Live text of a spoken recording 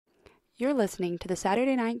You're listening to the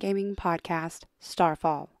Saturday Night Gaming podcast,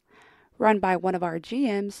 Starfall, run by one of our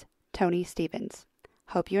GMs, Tony Stevens.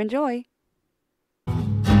 Hope you enjoy.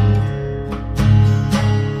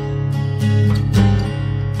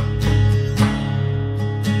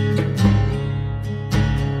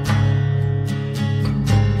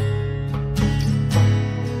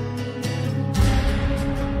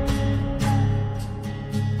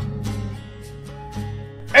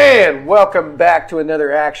 And welcome back to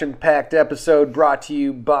another action-packed episode brought to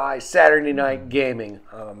you by Saturday Night Gaming.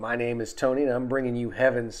 My name is Tony, and I'm bringing you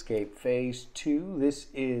Heavenscape Phase 2. This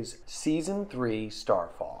is Season 3,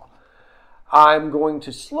 Starfall. I'm going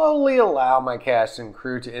to slowly allow my cast and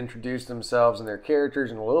crew to introduce themselves and their characters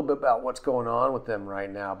and a little bit about what's going on with them right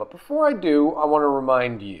now. But before I do, I want to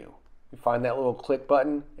remind you, you find that little click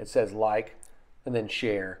button? It says like, and then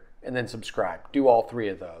share, and then subscribe. Do all three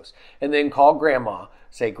of those. And then call Grandma.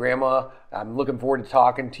 Say, Grandma, I'm looking forward to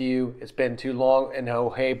talking to you. It's been too long. And oh,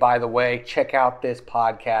 hey, by the way, check out this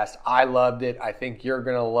podcast. I loved it. I think you're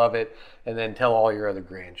going to love it. And then tell all your other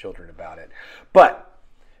grandchildren about it. But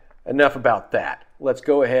enough about that. Let's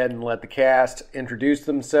go ahead and let the cast introduce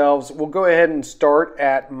themselves. We'll go ahead and start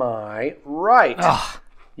at my right.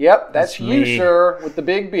 Yep, that's you, me. sir, with the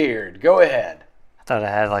big beard. Go ahead. I thought I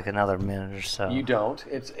had like another minute or so. You don't.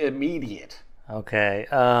 It's immediate. Okay.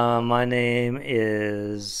 My name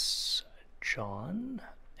is John.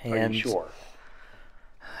 And Are you sure?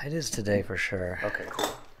 It is today for sure. Okay,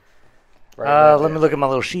 cool. Let me look at my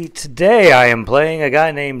little sheet. Today I am playing a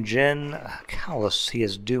guy named Jen Callus. He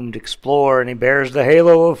is doomed explorer and he bears the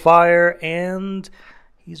halo of fire and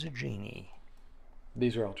he's a genie.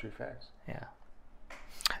 These are all true facts. Yeah.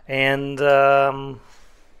 And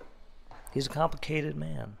he's a complicated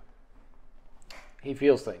man. He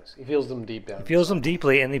feels things. He feels them deep down. He feels them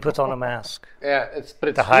deeply and he puts on a mask. Yeah, but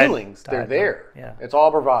it's To hide- feelings. to They're hide there. them. Yeah. It's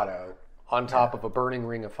all bravado on top of a burning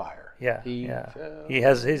ring of fire. Yeah, He He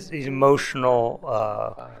has his emotional,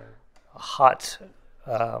 hot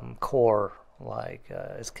core,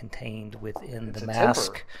 is contained within It's the a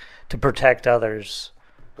mask temper. to protect others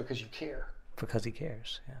because you care. because he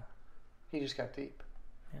cares. Yeah, He just got deep.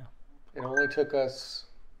 Yeah. It only took us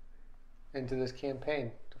into this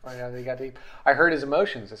campaign to find out that he got deep. I heard his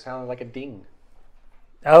emotions. It sounded like a ding.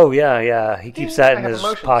 Oh yeah. He keeps Yeah, that I in have his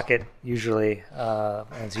emotions. pocket usually, and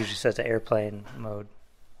it's usually set to airplane mode.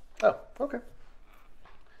 Oh, okay.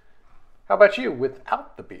 How about you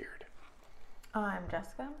without the beard? I'm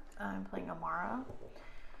Jessica. I'm playing Amara.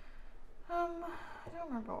 I don't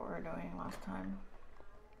remember what we were doing last time.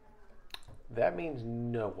 That means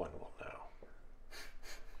no one will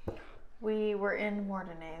know. We were in Mór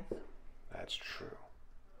Dúnáeð. That's true.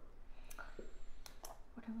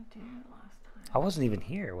 What did we do last time? I wasn't even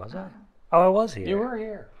here, was I? Oh, I was here. You were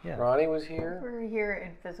here. Yeah. Ronnie was here. We were here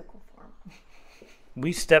in physical form.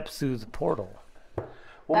 We stepped through the portal.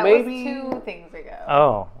 Well, That maybe. was 2 things ago.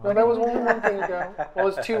 Oh, No, that was only one thing ago. Well,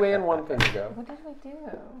 it was 2 and 1 thing ago. What did we do?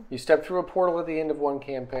 You stepped through a portal at the end of one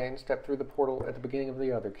campaign, stepped through the portal at the beginning of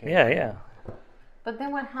the other campaign. yeah. But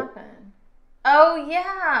then what happened? Oh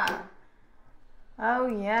yeah.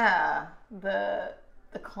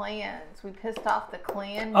 The clans. We pissed off the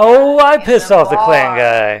clan. Oh, guy I in pissed off the clan bar.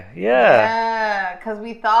 guy. Yeah. Yeah, because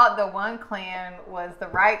we thought the one clan was the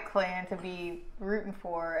right clan to be rooting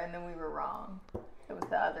for, and then we were wrong. It was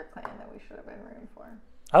the other clan that we should have been rooting for.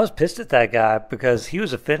 I was pissed at that guy because he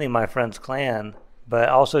was offending my friend's clan, but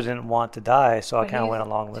also didn't want to die, so I But kind of he went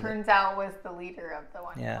along with it. Turns out was the leader of the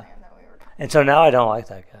one Yeah. clan that we were talking And so now I don't like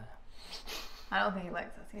that guy. I don't think he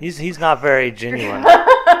likes us either. He's not very genuine.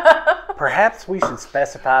 Perhaps we should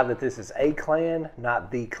specify that this is a clan, not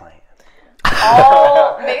the clan.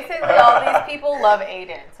 Basically all these people love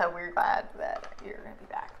Aiden, so we're glad that you're going to be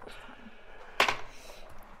back this time.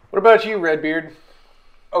 What about you, Redbeard?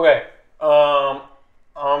 Okay,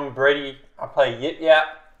 I'm Brady. I play Yip Yap.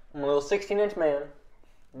 I'm a little 16-inch man.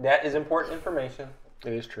 That is important information.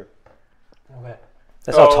 It is true. Okay.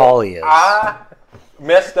 That's how tall he is. I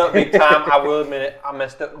messed up big time. I will admit it. I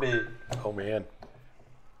messed up big. Oh, man.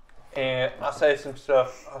 And I say some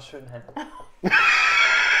stuff I shouldn't have.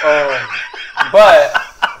 But,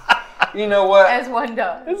 you know what? As one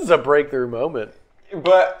does. This is a breakthrough moment.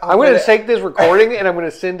 But I'm going to take this recording and I'm going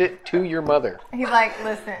to send it to your mother. He's like,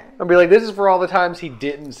 listen. I'll be like, this is for all the times he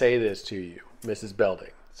didn't say this to you, Mrs.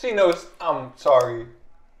 Belding. She knows I'm sorry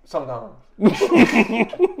sometimes.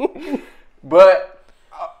 But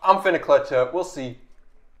I'm finna clutch up. We'll see.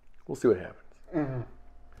 We'll see what happens. Mm-hmm.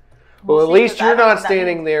 Well, at see, least 'cause I you're don't know not what that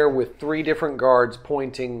standing means. there with 3 different guards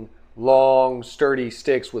pointing long, sturdy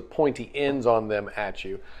sticks with pointy ends on them at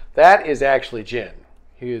you. That is actually Jen.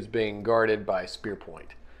 He is being guarded by Spearpoint.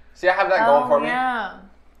 See, I have that going for me. Yeah.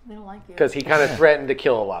 They don't like you. Because he kind of threatened to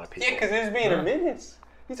kill a lot of people. Yeah, because he's being a menace.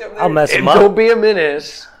 He's over there. I'll mess him And up. don't be a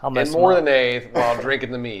menace I'll mess and him Mór up. Dúnáeð while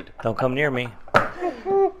drinking the mead. Don't come near me.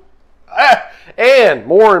 And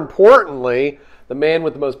more importantly, the man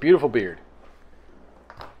with the most beautiful beard.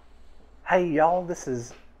 Hey, y'all, this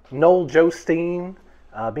is Noel Jostein,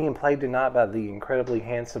 being played tonight by the incredibly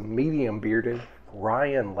handsome, medium-bearded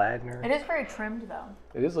Ryan Ladner. It is very trimmed, though.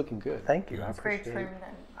 It is looking good. Thank you. It's very trimmed.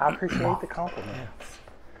 I appreciate the compliment.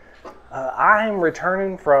 I am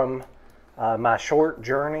returning from my short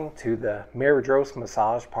journey to the Maridros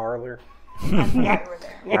Massage Parlor. I forgot you were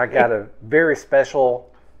there. I got a very special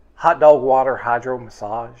hot dog water hydro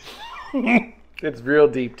massage. It's real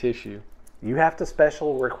deep tissue. You have to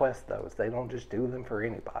special request those. They don't just do them for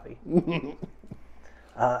anybody.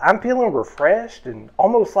 I'm feeling refreshed and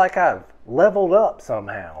almost like I've leveled up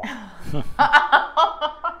somehow.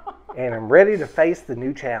 And I'm ready to face the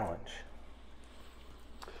new challenge.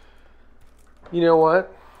 You know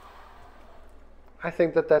what? I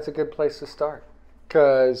think that that's a good place to start.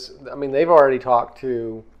 Because, I mean, they've already talked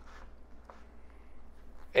to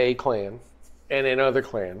a clan and another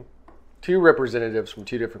clan. 2 representatives from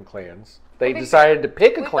 2 different clans. They decided to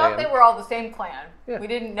pick a We clan. thought they were all the same clan. Yeah. We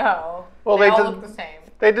didn't know. Well, they they all did- look the same.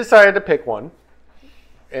 They decided to pick one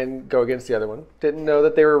and go against the other one. Didn't know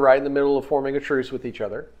that they were right in the middle of forming a truce with each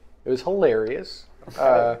other. It was hilarious.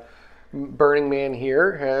 Burning Man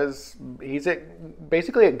here he's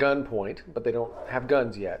basically at gunpoint, but they don't have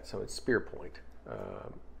guns yet, so it's spear point.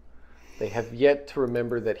 They have yet to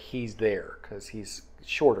remember that he's there because he's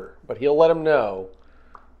shorter, but he'll let them know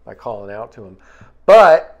by calling out to him.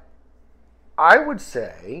 But I would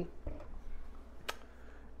say,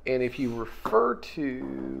 and if you refer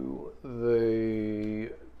to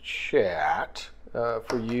the chat,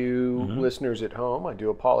 for you listeners at home, I do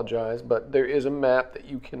apologize, but there is a map that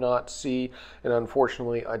you cannot see, and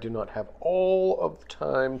unfortunately I do not have all of the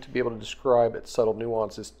time to be able to describe its subtle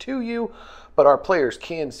nuances to you, but our players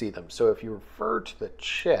can see them. So if you refer to the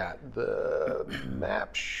chat, the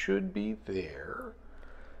map should be there,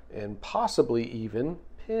 and possibly even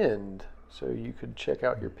pinned. So you could check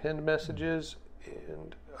out your pinned messages,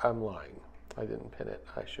 and I'm lying. I didn't pin it.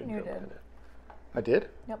 I should You go did. pin it. I did?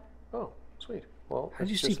 Yep. Oh, sweet. Well, How do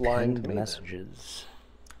you it's see just lying to pinned me then. messages?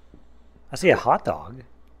 I see a hot dog.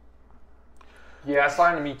 Yeah, it's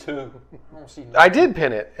lying to me too. I don't see I did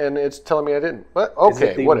pin it, and it's telling me I didn't. But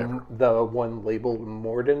okay, Is it whatever. the one labeled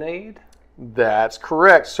Mór Dúnáeð? That's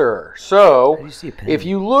correct, sir. So, do you see a pin? if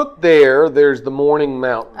you look there, there's the Morning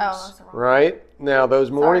Mountains, Oh, that's the wrong right? Now, those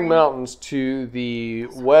Morning Sorry. Mountains to the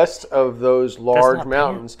west of those large not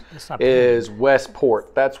mountains pinned. That's not is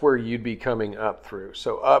Westport. That's where you'd be coming up through.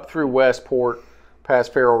 So, up through Westport,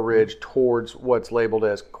 past Farrell Ridge, towards what's labeled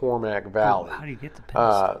as Cormac Valley. How do you get the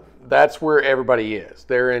pins? That's where everybody is.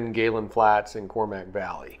 They're in Galen Flats and Cormac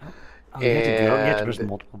Valley. You have to go. You have to push and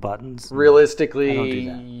multiple buttons. I don't Realistically, do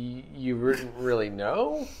that. you wouldn't really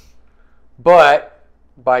know. But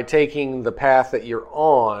by taking the path that you're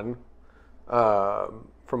on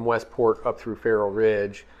from Westport up through Farrell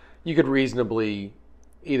Ridge, you could reasonably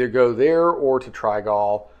either go there or to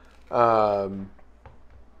Trigall. I'm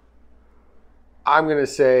going to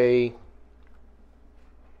say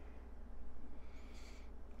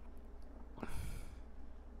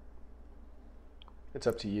it's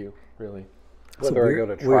up to you, really. Whether I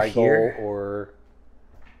go to we're here. Trigall or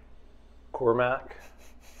Cormac.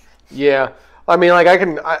 Yeah. I mean, like,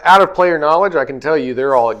 out of player knowledge, I can tell you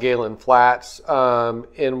they're all at Galen Flats.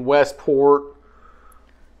 In Westport,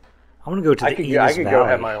 I want to go to the I could East go Valley.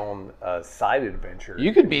 have my own side adventure.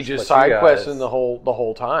 you could be just But you side guys- questing the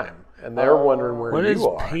whole time, and they're wondering where What you is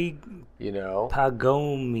are. You know,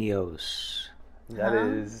 Pagomios? That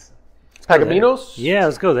is. Pagaminos. Yeah,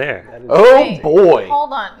 let's go there. That is Oh Wait, boy.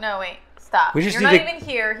 Hold on. No, wait. Stop. We just You're need not to- even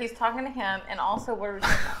here. He's talking to him. And also, what are we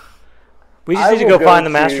talking about? We just I need to will go find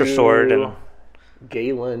the Master Sword and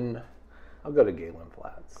Galen. I'll go to Galen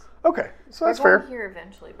Flats. Okay, so that's We're fair. going here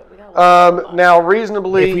eventually, but we got Now,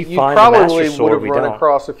 reasonably, If we you find the probably Master Sword, would have we run don't.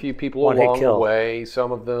 across a few people One hit along the kill. way.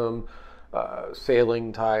 Some of them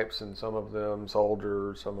sailing types, and some of them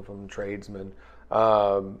soldiers, some of them tradesmen.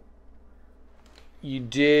 You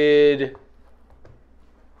did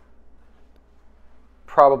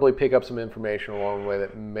probably pick up some information along the way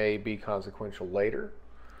that may be consequential later.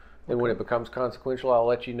 And when it becomes consequential, I'll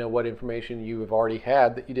let you know what information you have already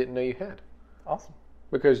had that you didn't know you had. Awesome.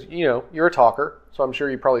 Because, you know, you're a talker, so I'm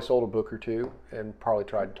sure you probably sold a book or two and probably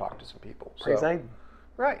tried to talk to some people. Praise So, Aiden.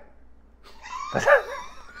 right.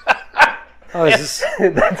 oh, is this?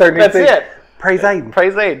 That's our new That's thing. it. Praise Aiden.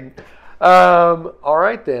 Praise Aiden. All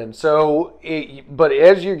right then. So, but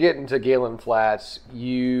as you're getting to Galen Flats,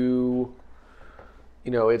 you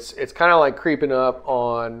know, it's kind of like creeping up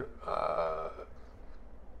on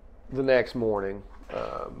the next morning.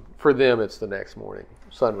 For them, it's the next morning.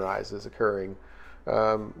 Sunrise is occurring.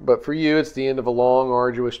 But for you, it's the end of a long,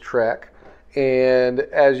 arduous trek. And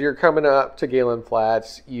as you're coming up to Galen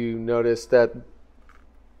Flats, you notice that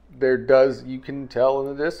you can tell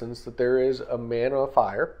in the distance that there is a man on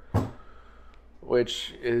fire,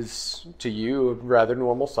 which is to you a rather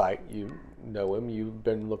normal sight. You know him, you've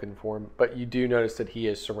been looking for him, but you do notice that he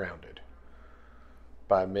is surrounded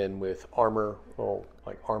by men with armor,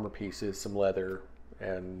 like armor pieces, some leather,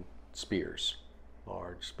 and spears,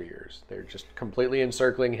 large spears. They're just completely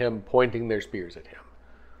encircling him, pointing their spears at him.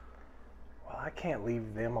 Well, I can't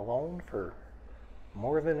leave them alone for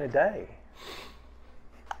more than a day.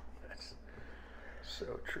 That's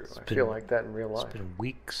so true. I feel like that in real life. It's been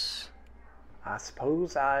weeks. I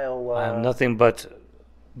suppose I'll... I have nothing but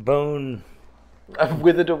bone. I've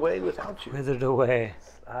withered away without you. Withered away.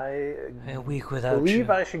 I A week without believe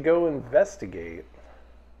you. I should go investigate.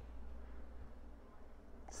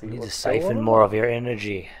 See You need to what's going siphon on. more of your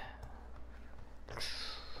energy.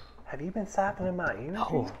 Have you been siphoning my energy?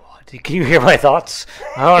 Oh, can you hear my thoughts?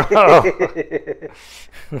 I don't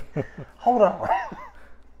know. Hold on.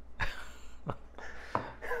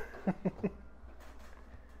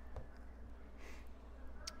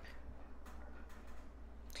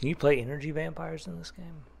 Can you play energy vampires in this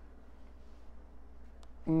game?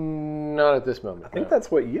 Not at this moment. I think that's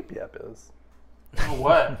what Yip Yip is.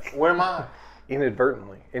 What? Where am I?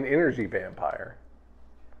 Inadvertently. An energy vampire.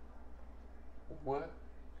 What?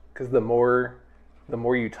 Because the more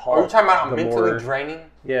you talk... Are you talking about the mentally more- draining?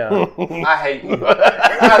 Yeah. I hate you.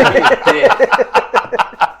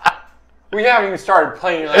 We haven't even started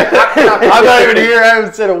playing. Like, I'm not even here. I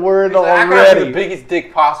haven't said a word I have the already. biggest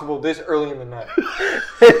dick possible this early in the night.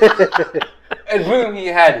 And boom, he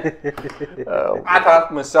had it. Oh, I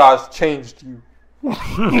thought massage changed you.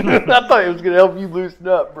 I thought it was going to help you loosen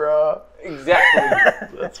up, bro.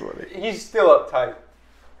 Exactly. That's funny. He's still uptight.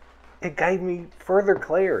 It gave me further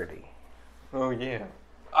clarity. Oh, yeah.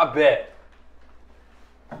 I bet.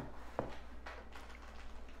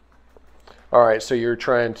 All right, so you're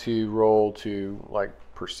trying to roll to, like,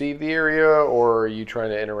 perceive the area, or are you trying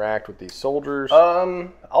to interact with these soldiers?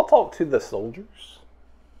 I'll talk to the soldiers.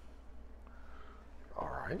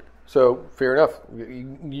 All right. So, fair enough.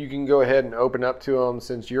 You can go ahead and open up to them.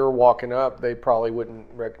 Since you're walking up, they probably wouldn't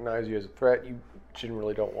recognize you as a threat. You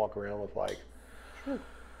generally don't walk around with, like,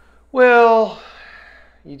 well,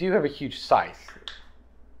 you do have a huge scythe.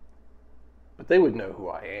 But they would know who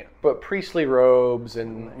I am. But priestly robes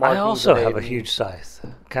and I markings also of have a Aiden. huge scythe.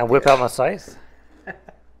 Can I whip out my scythe?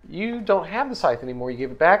 You don't have the scythe anymore. You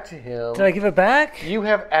gave it back to him. Did I give it back? You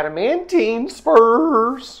have adamantine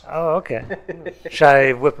spurs. Oh, okay. Should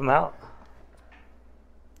I whip him out?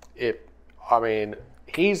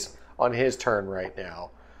 He's on his turn right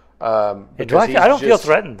now. I don't feel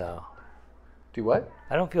threatened, though. Do what?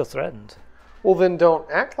 I don't feel threatened. Well, then don't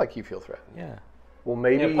act like you feel threatened. Yeah. Well,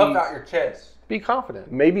 maybe Yeah, puff out your chest. Be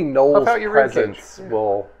confident. maybe Noel's out your ribcage. presence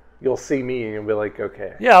will... You'll see me and you'll be like,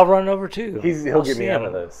 okay. Yeah, I'll run over too. He'll I'll get me see out him.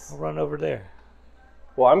 of this. I'll run over there.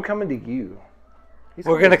 Well, I'm coming to you.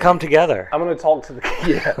 We're going to come together. I'm going to talk to the...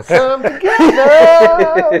 Yes. Come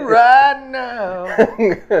together right now.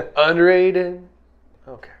 Under Aiden.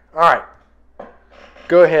 Okay. All right.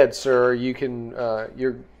 Go ahead, sir. You can.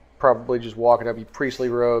 You're probably just walking up. You priestly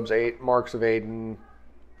robes, marks of Aiden.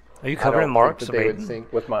 Are you I covered don't in marks think of that they would Aiden?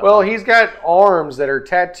 think. With my Well, he's got arms that are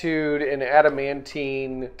tattooed in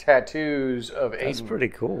adamantine tattoos of Aiden. That's pretty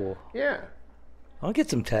cool. Yeah. I'll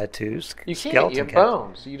get some tattoos. You can't. Skeleton You have tattoos.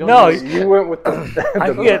 bones. You don't. No, use You went with the... I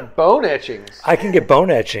the can get bone etchings. I can get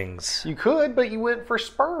bone etchings, You could, but you went for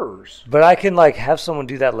spurs. but I can like have someone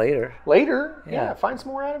do that later. Later, Yeah. find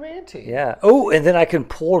some more adamantine. Yeah. Oh, and then I can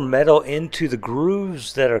pour metal into the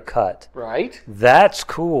grooves that are cut. Right? That's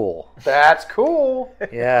cool. That's cool.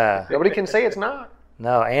 Yeah. Nobody can say it's not.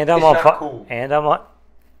 No, and I'm It's on. not cool. And I'm on.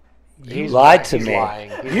 You He's lied lying. to He's me. lying.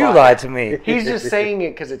 He's You lying. lied to me. He's just saying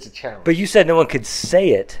it because it's a challenge. But you said no one could say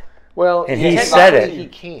it, Well, and he can't said lie. it. He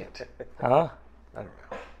can't. huh? I don't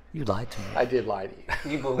know. You lied to me. I did lie to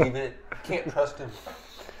you. You believe it? Can't trust him.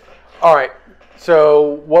 All right.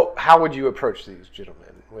 So, how would you approach these gentlemen?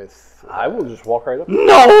 With I will just walk right up.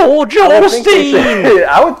 No, I think they Joelstein. should-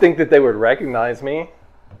 I would think that they would recognize me.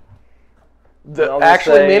 I'll just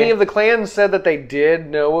actually, say- many of the clans said that they did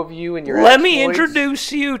know of you and your Let me exploits.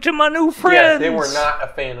 introduce you to my new Yeah, friends. they were not a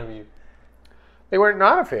fan of you. They weren't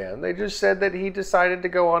not a fan. They just said that he decided to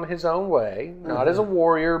go on his own way, not as a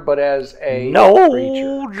warrior, but as a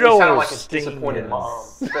preacher. He sounded like a disappointed mom.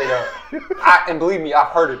 Straight up. And believe me, I've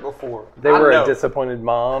heard it before. They were a disappointed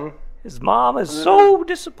mom. His mom is so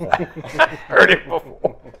disappointed. Heard it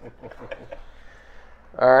before.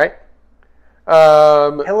 All right.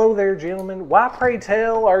 Hello there, gentlemen. Why, pray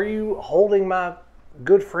tell, are you holding my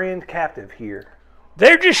good friend captive here?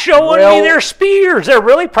 They're just showing me their spears. They're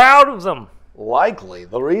really proud of them. Likely,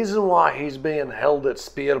 the reason why he's being held at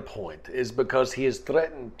spear point is because he has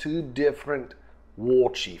threatened 2 different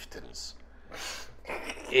war chieftains.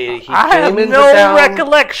 I have no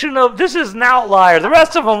recollection of this. Is an outlier. The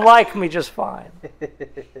rest of them like me just fine.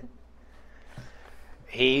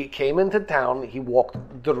 He came into town. He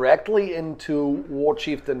walked directly into War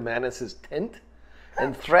Chieftain Manus's tent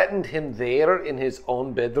and threatened him there in his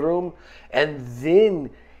own bedroom. And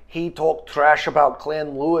then he talked trash about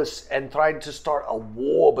Clan Lewis and tried to start a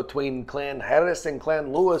war between Clan Harris and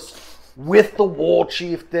Clan Lewis with the War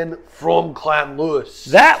Chieftain from Clan Lewis.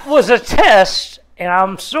 That was a test, and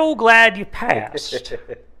I'm so glad you passed.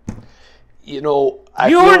 You know,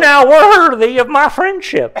 you're now worthy of my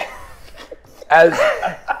friendship.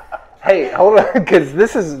 Hey, hold on, because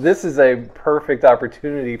this is a perfect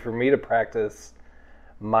opportunity for me to practice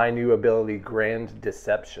my new ability, Grand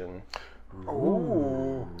Deception.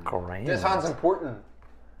 Ooh, grand. This sounds important.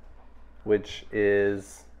 Which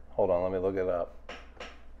is, hold on, let me look it up.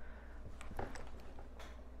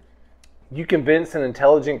 You convince an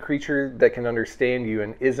intelligent creature that can understand you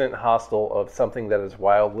and isn't hostile of something that is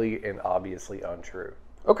wildly and obviously untrue.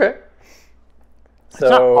 Okay. It's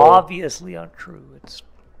not obviously untrue.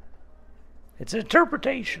 It's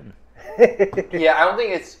interpretation. Yeah, I don't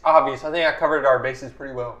think it's obvious. I think I covered our bases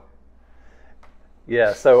pretty well.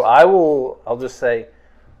 Yeah, so I'll just say,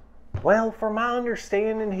 well, from my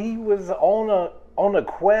understanding, he was on a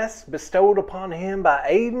quest bestowed upon him by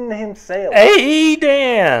Aiden himself.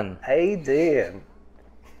 Aiden! Aiden.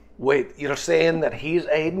 Wait, you're saying that he's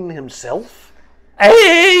Aiden himself?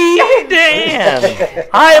 Aiden!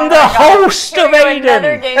 I am the host of Aiden.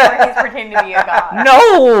 Another game where he's pretending to be a god.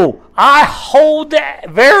 No! I hold the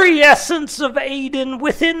very essence of Aiden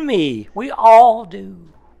within me. We all do.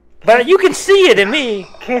 But you can see it in me.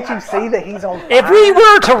 Can't you see that he's on fire? If we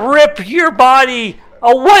were to rip your body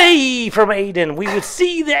away from Aiden, we would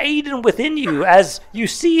see the Aiden within you as you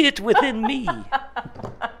see it within me.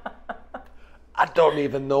 I don't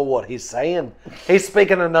even know what he's saying. He's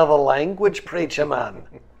speaking another language, preacher man.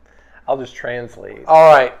 I'll just translate.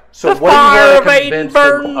 All right. So the what fire do you of Aiden convince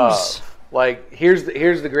burns. them of? Like, here's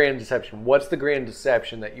the grand deception. What's the grand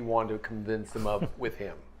deception that you want to convince them of with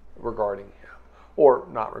him, regarding him, or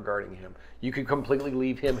not regarding him? You could completely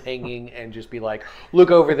leave him hanging and just be like, "Look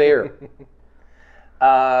over there."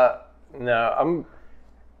 No,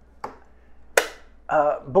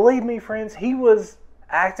 believe me, friends, he was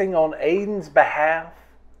acting on Aiden's behalf,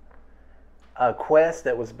 a quest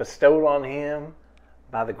that was bestowed on him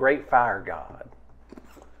by the great fire god.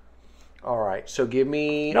 All right, so give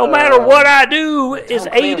me... No matter what I do, is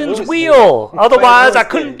Aiden's will. Otherwise, I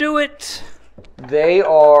couldn't do it. They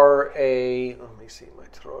are a... Let me see my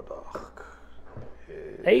Trodach.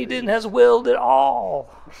 Aiden has willed it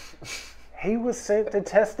all. He was sent to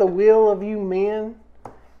test the will of you men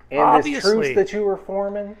and this truce that you were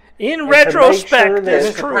forming. In retrospect,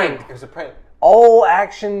 it's true. It was a prank. All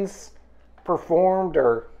actions performed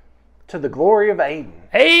are to the glory of Aiden.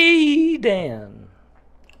 Aiden.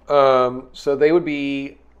 So they would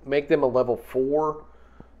be... Make them a level 4.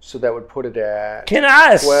 So that would put it at... Can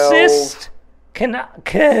I 12. assist? Can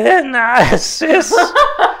I assist?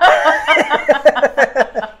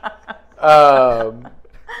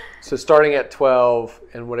 So starting at 12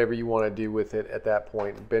 and whatever you want to do with it at that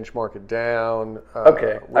point, benchmark it down.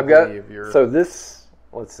 Okay, I've got... So this...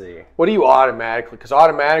 Let's see. What do you automatically... Because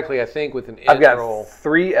automatically, I think with an int I've got roll...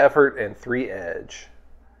 3 effort and 3 edge.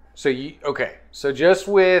 So you... Okay, so just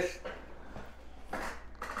with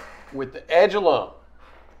the edge alone,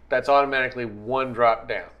 that's automatically 1 drop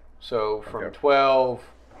down. So from 12...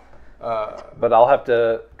 but I'll have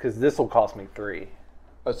to... Because this will cost me 3.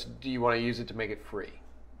 So do you want to use it to make it free?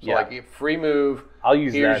 So Yeah. like free move. I'll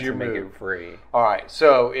use here's that your to make move. it free. All right,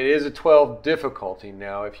 so it is a 12 difficulty.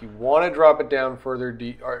 Now, if you want to drop it down further,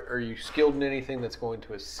 are you skilled in anything that's going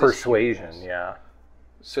to assist you in Persuasion, this? yeah.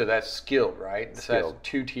 So that's skilled, right? So Skilled. that's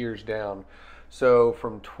 2 tiers down. So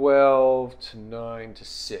from 12 to 9 to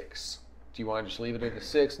 6. Do you want to just leave it at a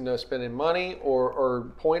 6 and no spending money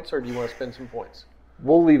or points, or do you want to spend some points?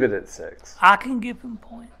 We'll leave it at 6. I can give him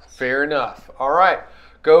points. Fair enough. All right,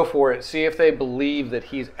 go for it. See if they believe that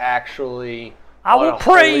he's actually I will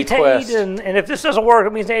pray holy to quest. Aiden, and if this doesn't work,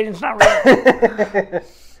 it means Aiden's not real.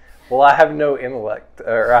 Well, I have no intellect,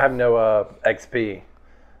 or I have no XP.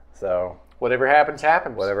 So Whatever happens,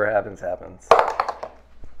 happens. whatever happens, happens.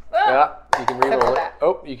 Yeah, you can reroll it. that.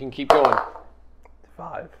 Oh, you can keep going.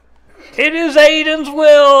 5. It is Aiden's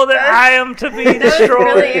will that I am to be That was destroyed.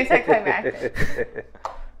 really anticlimactic.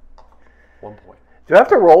 1 point. Do I have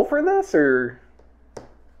to roll for this, or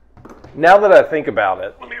now that I think about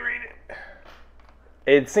it, Let me read it.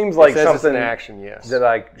 it seems like It says it's something an action, yes. that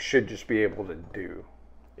I should just be able to do.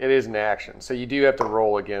 It is an action, so you do have to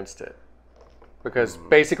roll against it. Because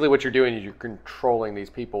basically what you're doing is you're controlling these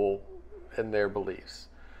people and their beliefs.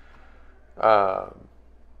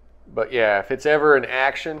 But yeah, if it's ever an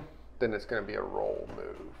action, then it's going to be a roll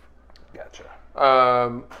move. Gotcha.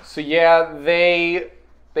 So yeah, they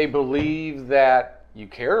believe that you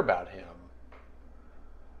care about him.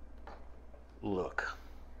 Look,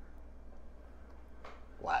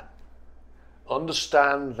 lad,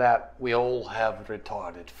 understand that we all have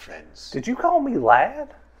retarded friends. Did you call me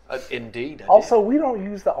lad? Indeed. I Also, did. we don't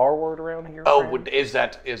use the R word around here. Oh, friend. is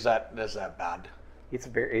that bad?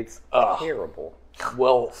 It's Ugh. terrible.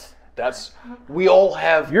 Well, we all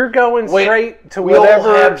have. You're going straight to we all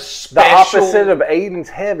whatever have the special- opposite of Aiden's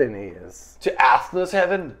heaven is. to Athna's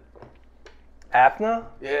heaven. Athna?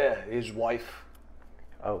 Yeah, his wife.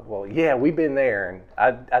 Oh, well, yeah, we've been there,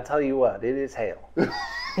 and I tell you what, it is hell.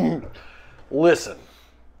 Listen,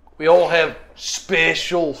 we all have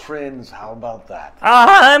special friends. How about that?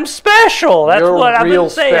 I'm special. That's You're what I've real been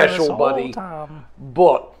saying special, this buddy. whole time.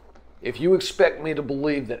 But if you expect me to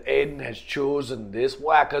believe that Aiden has chosen this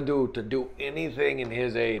wackadoo to do anything in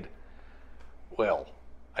his aid, well,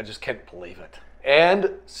 I just can't believe it.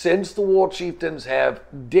 And since the war chieftains have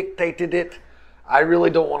dictated it, I really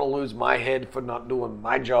don't want to lose my head for not doing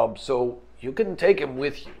my job, so you can take him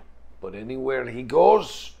with you. But anywhere he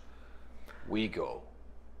goes, we go.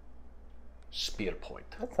 Spear point.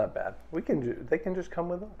 That's not bad. They can just come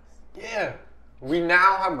with us. Yeah. We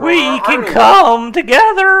now have grown We our can army. come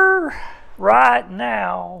together right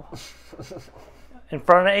now in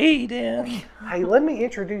front of Aiden. Hey, let me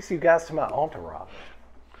introduce you guys to my entourage.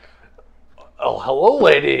 Oh, hello,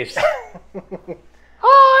 ladies.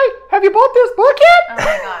 Hi, have you bought this book yet? Oh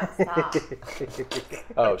my God, stop.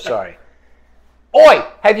 Oh, sorry. Oi,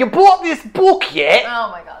 have you bought this book yet? Oh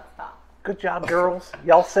my God, stop. Good job, girls.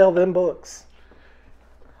 Y'all sell them books.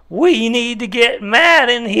 We need to get Matt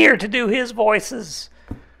in here to do his voices.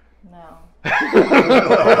 No. His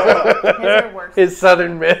are worse. His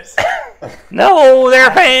Southern Miss. No,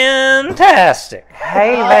 they're fantastic.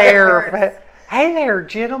 Hey there. Hey there,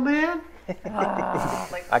 gentlemen.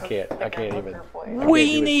 Like, I can't like a even. hooker voice.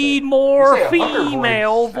 We need more You say a hooker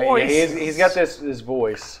female voices. He's got this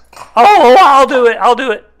voice. Oh, I'll do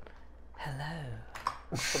it.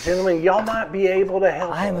 Well, gentlemen, y'all might be able to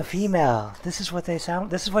help I am a us. female. This is what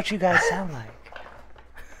you guys sound like.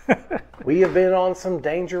 We have been on some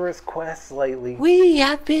dangerous quests lately. We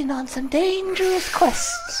have been on some dangerous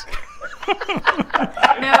quests. No,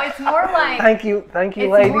 it's more like. Thank you, It's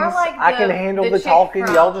ladies. more like I can handle the chick talking.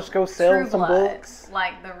 from Y'all just go sell True some Blood, books.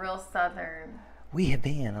 like the real Southern. We have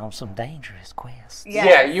been on some dangerous quests. Yes.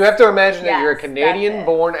 Yeah, you have to imagine that you're a Yes, that's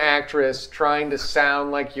Canadian-born actress trying to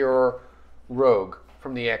sound like you're Rogue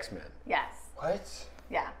from the X-Men. Yes. What?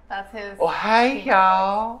 Yeah, that's his. Oh, hey,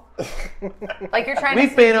 y'all. Like you're trying We've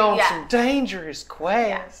to. been on yeah. some dangerous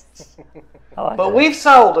quests. I like But that. we've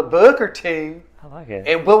sold a book or two. I like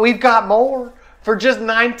it. But we've got more. For just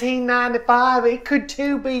 $19.95, it could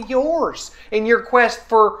too be yours in your quest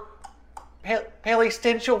for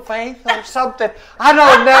Pelistential faith or something. I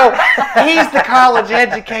don't know. He's the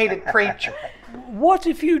college-educated preacher. What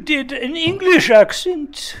if you did an English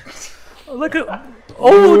accent? Like a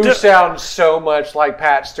You sound so much like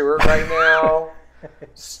Pat Stewart right now.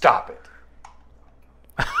 Stop it.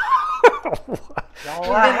 Y'all,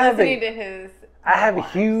 You've I been have listening a, to his. I have a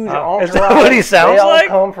huge entourage. Is that what he sounds They all like?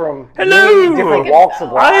 come from Hello. many different walks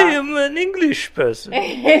of life. I am an English person.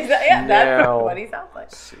 Yeah, that's Now- what he sounds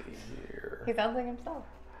like. See here. He sounds like himself.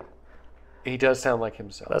 He does sound like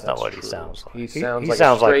himself. That's not what he true. sounds like. He He sounds like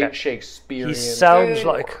sounds a like straight a- Shakespearean. He sounds Dude,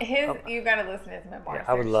 like. you gotta listen to his memoirs.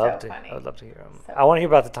 Yeah, I would They're love so to. funny. I would love to hear him. So I want to hear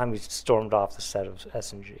about the time he stormed off the set of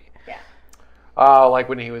S&G. Yeah. Like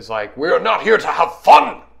when he was like, "We're not here to have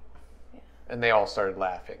fun," and they all started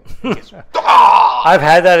laughing. He's, "Ah!" I've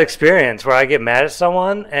had that experience where I get mad at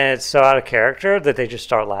someone and it's so out of character that they just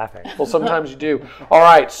start laughing. Well, sometimes you do. All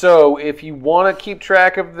right, so if you want to keep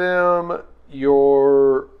track of them,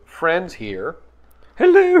 your friends here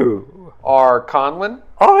Hello, are Conlon,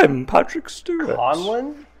 I'm Patrick Stewart.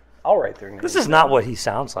 Conlon? I'll write their names. This is not what he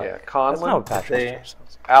sounds like. Yeah, That's not Conlon. what Patrick sounds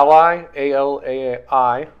like. Ally,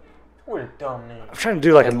 A-L-A-I. What a dumb name. I'm trying to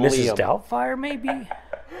do like a And Mrs. Liam. Doubtfire, maybe?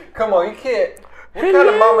 Come on, you can't. What kind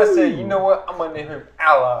of mama said, you know what, I'm going to name him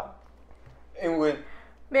Ally? And with,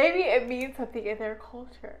 Maybe it means something in their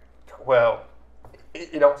culture. well,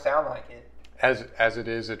 it don't sound like it. As it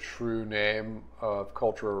is a true name of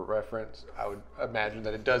cultural reference, I would imagine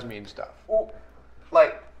that it does mean stuff. Well,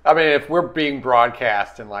 like, I mean, if we're being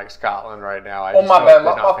broadcast in like Scotland right now, I oh just my hope bad, they're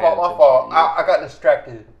my not paying fault, my fault. attention to you. I got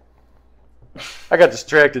distracted. I got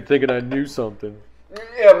distracted thinking I knew something.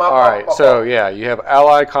 Yeah, my All fault. right, my so fault. yeah, you have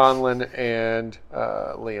Ally, Conlon, and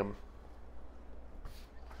Liam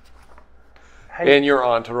in your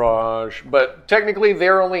entourage. But technically,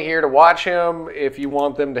 they're only here to watch him. If you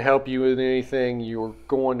want them to help you with anything, you're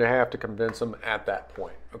going to have to convince them at that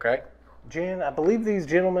point. Okay? Jen, I believe these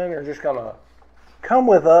gentlemen are just going to come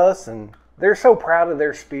with us, and they're so proud of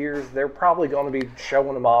their spears, they're probably going to be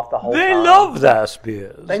showing them off the whole They time. love their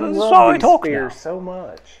spears. They That's love how I these talk spears now. so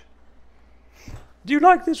much. Do you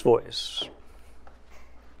like this voice?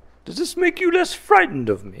 Does this make you less frightened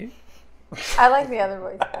of me? I like the other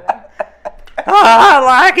voice better. I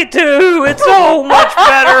like it too. It's so much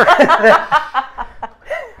better.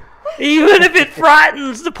 Even if it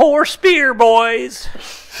frightens the poor spear boys.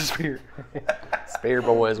 Spear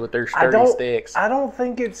boys with their sturdy sticks. I don't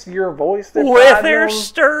think it's your voice that With frightens their them.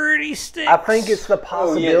 sturdy sticks. I think it's the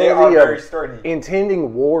Oh, yeah, they are possibility very of sturdy.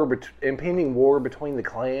 impending war between the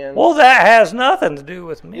clans. Well, that has nothing to do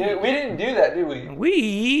with me. Yeah, we didn't do that, did we?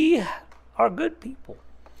 We are good people.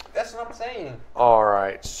 That's what I'm saying. All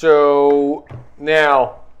right, so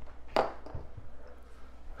now,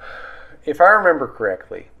 if I remember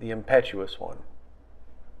correctly, the impetuous one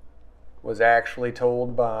was actually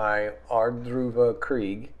told by Ardruva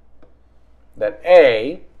Krieg that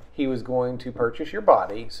A, he was going to purchase your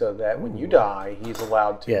body so that when you die, he's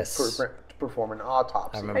allowed to Yes. perform an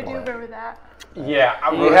autopsy. I remember I do remember that. Yeah,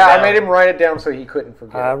 I wrote it Yeah, I down. made him write it down so he couldn't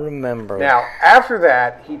forget. I it. remember. Now, after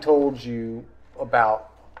that, he told you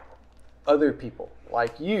about other people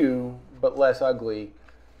like you, but less ugly,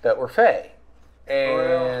 that were Fae,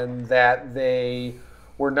 and that they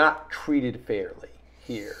were not treated fairly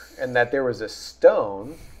here, and that there was a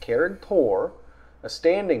stone, Kerrig Tor, a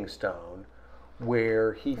standing stone,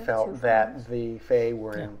 where he felt that the Fae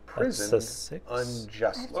were imprisoned the six.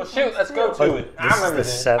 unjustly. Well, shoot, let's go to it. I This remember is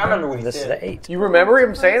the this. 7. I remember what he This said. is the 8. You remember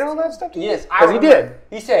him saying all that stuff? Yes, I because he remember.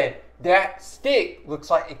 did. He said, that stick looks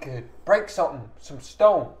like it could break something, some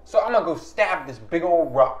stone. So I'm going to go stab this big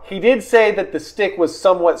old rock. He did say that the stick was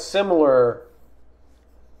somewhat similar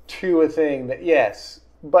to a thing that, yes,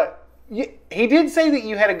 but he did say that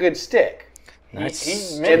you had a good stick. Nice.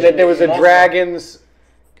 He And mentioned that there was it a multiple- dragon's,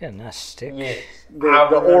 Got a nice stick. Yes. the I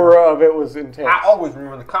remember. aura of it was intense. I always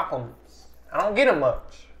remember the compliments. I don't get them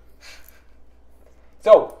much.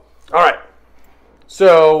 So, All right.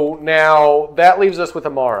 So now that leaves us with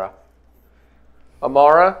Amara.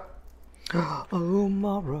 Amara, Oh,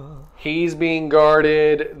 Mara. he's being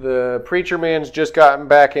guarded. The preacher man's just gotten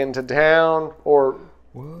back into town, or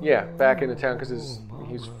back into town because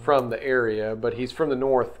he's from the area, but he's from the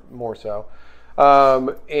north more so.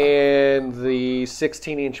 And the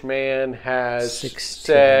 16-inch man has 16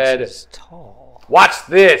 said, inches tall. "Watch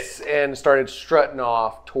this," and started strutting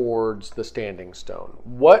off towards the standing stone.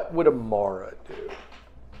 What would Amara do?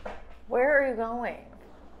 Where are you going?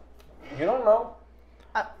 you don't know.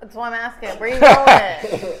 That's why I'm asking. Where are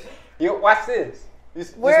you going? You watch this.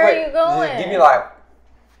 Where are wait. you going? Just give me like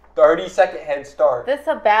 30-second head start. That's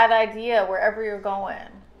a bad idea, wherever you're going.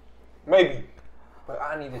 Maybe. But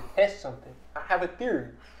I need to test something. I have a theory.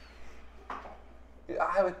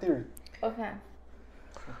 Okay.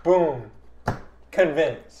 Boom.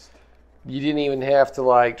 Convinced. You didn't even have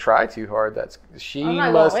to try too hard. She I'm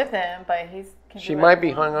not must. going with him, but She might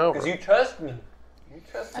be hungover. Because you trust me. You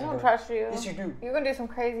trust me. I don't trust you. Yes, you do. You're gonna do some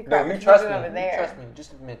crazy No, crap. you that trust do me. over You there. trust me.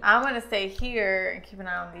 Just admit it. I'm gonna stay here and keep an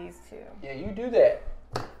eye on these two. Yeah, you do that.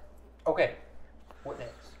 Okay. What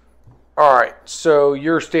next? All right, so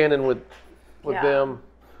you're standing with Yeah. them.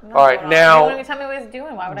 No, All right, hold on. now- You don't even tell me what he's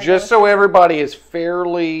doing. Why would I? Just go so with everybody is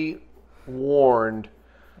fairly warned,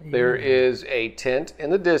 there is a tent in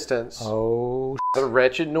the distance. Oh, The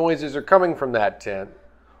wretched noises are coming from that tent.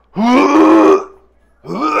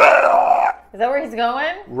 Is that where he's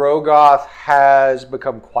going? Rogoth has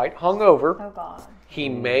become quite hungover. Oh God. He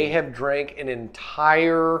may have drank an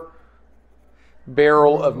entire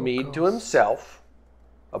barrel of mead to himself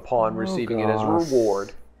upon receiving it as a gosh.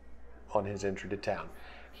 reward on his entry to town.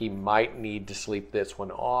 He might need to sleep this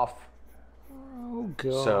one off. oh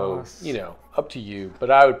God. So, up to you. But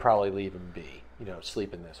I would probably leave him be.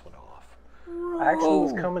 sleeping this one off. I actually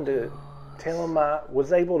was coming to tell him I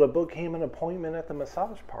was able to book him an appointment at the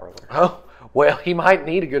massage parlor. Oh, well, he might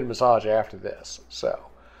need a good massage after this. So,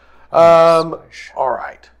 all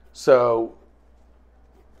right. So,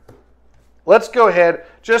 let's go ahead,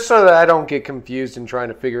 just so that I don't get confused in trying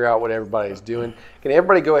to figure out what everybody's doing. Can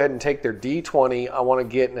everybody go ahead and take their D20? I want to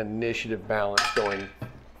get an initiative balance going.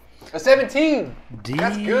 A 17.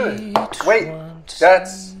 That's good. Wait,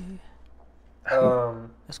 that's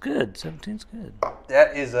good. 17's good.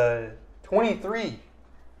 That is a 23.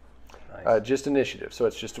 Just initiative, so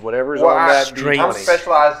it's just whatever's on that straight. D20. I'm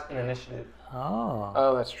specialized in initiative.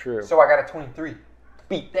 Oh, that's true. So I got a 23.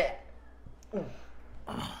 Beat that.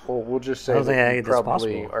 Well, we'll just say I don't think that you this is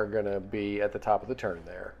probably possible. are going to be at the top of the turn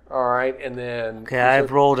there. All right, and then... okay,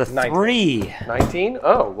 I've rolled a 3. 19?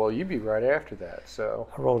 Oh, well, you'd be right after that, so...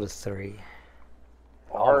 I rolled a 3.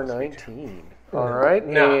 R19. All right,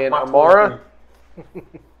 No, and my Amara?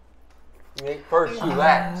 First, you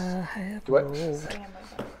last. Do what?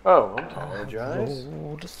 Oh, I apologize.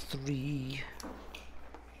 Rolled a 3.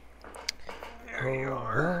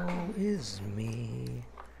 Woe is me.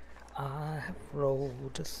 I have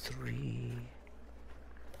rolled a 3.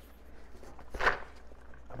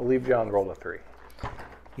 I believe John rolled a 3.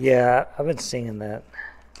 Yeah, I've been singing that.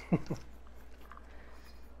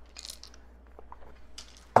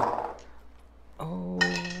 Oh,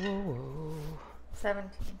 17.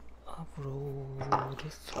 I've rolled a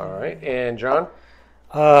 3. All right, and John?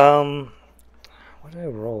 What did I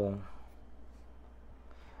roll?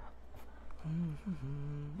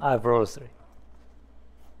 I've rolled a 3.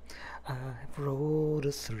 I've rolled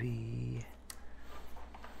a 3.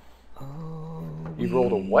 Oh, You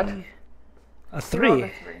rolled a what? A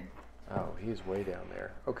 3. Oh, he's way down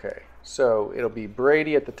there. Okay, so it'll be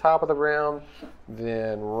Brady at the top of the round,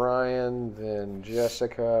 then Ryan, then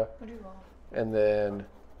Jessica, What do you roll? and then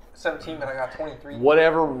 17, but I got 23.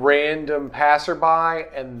 whatever random passerby,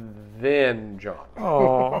 and then John.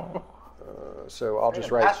 Oh. So I'll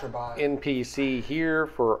just Random write passerby. NPC here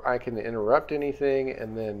for I can interrupt anything,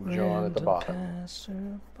 and then John at the bottom.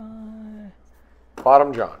 Passerby.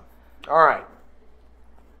 Bottom John. All right.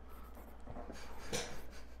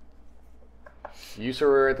 You sir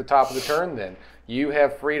are at the top of the turn then. You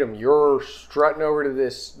have freedom. You're strutting over to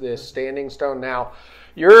this standing stone. Now,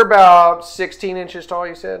 you're about 16 inches tall,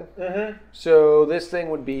 you said? Mm-hmm. So this thing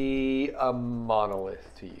would be a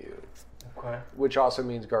monolith to you, Okay. which also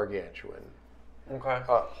means gargantuan. Okay.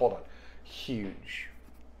 Hold on. Huge.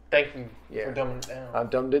 Thank you Yeah. for dumbing it down. I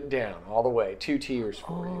dumbed it down all the way. 2 tiers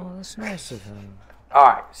for you. Oh, that's nice of him. All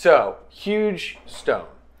right, so huge stone.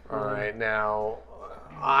 All right, now,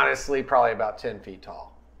 honestly, probably about 10 feet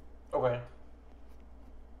tall. Okay.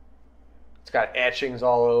 It's got etchings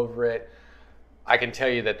all over it. I can tell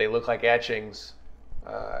you that they look like etchings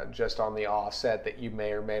just on the offset that you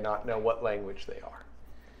may or may not know what language they are.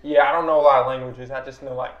 Yeah, I don't know a lot of languages. I just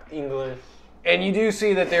know like English. And you do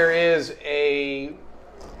see that there is a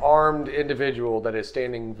armed individual that is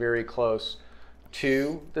standing very close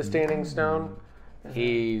to the standing stone.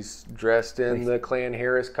 He's dressed in the Clan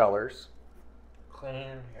Harris colors.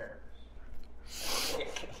 Clan Harris.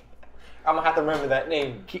 I'm gonna have to remember that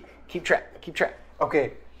name. Keep track. Keep track.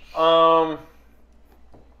 Okay.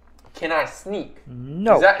 Can I sneak?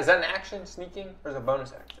 No. Is that an action, sneaking, or is it a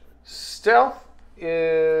bonus action? Stealth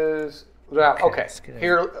is well, okay. let's get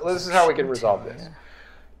Here, this is how we can resolve this.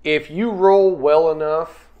 If you roll well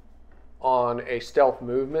enough on a stealth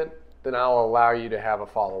movement, then I'll allow you to have a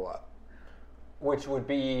follow up. Which would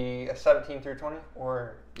be a 17 through 20,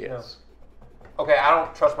 or Yes. No? Okay, I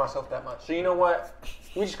don't trust myself that much. So you know what?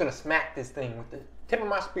 We're just gonna smack this thing with the tip of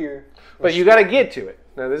my spear. But you got to get to it.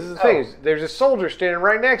 Now, this is the thing. Oh. Is there's a soldier standing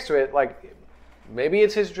right next to it. Like, maybe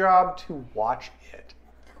it's his job to watch it.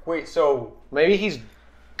 Wait, so Maybe he's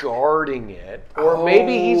guarding it, or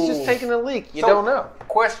maybe he's just taking a leak. You don't know.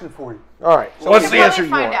 Question for you. All right. So What's we the can answer you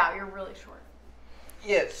find want? out. You're really short.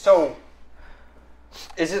 Yeah. So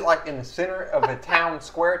is it like in the center of a town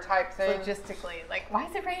square type thing? Logistically, like, why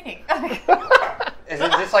is it raining? Is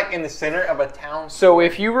it just like in the center of a town? So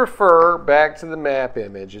if you refer back to the map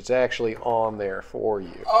image, it's actually on there for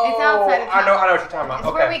you. Oh, It's outside of town. I know what you're talking about. It's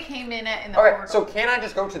Okay. where we came in at in the Okay, portal. so can I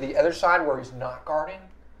just go to the other side where he's not guarding?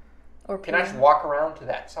 Or Can I just walk around to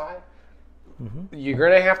that side? You're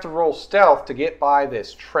going to have to roll stealth to get by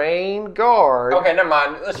this trained guard. Okay, never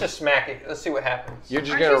mind. Let's just smack it. Let's see what happens. You're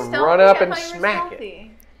just Aren't going you to stealthy? run up I and thought you were smack it.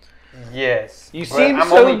 stealthy. Yes. You but seem I'm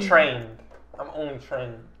so- only trained. I'm only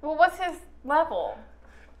trained. Well, what's his level?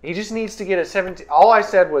 He just needs to get a 17. All I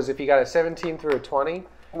said was if he got a 17 through a 20, he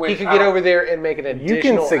Wait, could get over there and make an You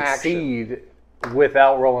additional can action. succeed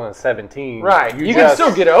without rolling a 17. Right. You can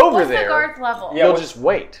still get over What's there. the guard's level? Yeah. You'll just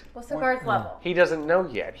wait. What's the guard's level? He doesn't know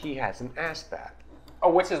yet. He hasn't asked that. Oh,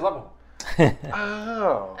 what's his level?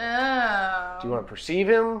 Oh. Oh. Do you want to perceive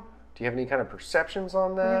him? Do you have any kind of perceptions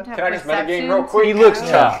on that? Can I just metagame real quick? He looks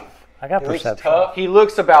tough. I got He looks perception. tough. He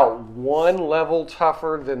looks about one level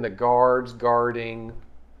tougher than the guards guarding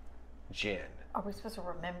Jin. Are we supposed to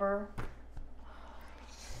remember?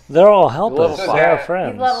 They're all helpers. Level They're five. our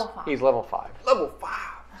friends. He's level 5. He's level 5. Level 5.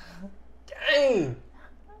 Dang.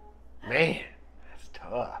 Man, that's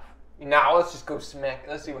tough. Now let's just go smack.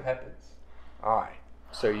 Let's see what happens. All right.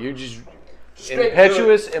 So you just Straight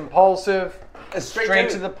impetuous, impulsive, straight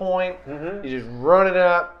to the point. You just run it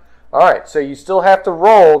up. All right. So you still have to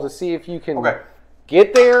roll to see if you can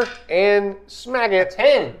get there and smack it.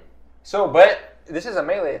 10. So, but this is a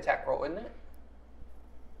melee attack roll, isn't it?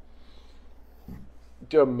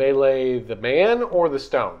 Do a melee the man or the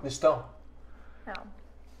stone? The stone. No.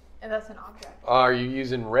 And that's an object. Are you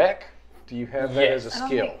using rec? Do you have that as a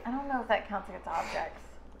skill? I don't know if that counts against objects.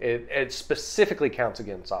 It specifically counts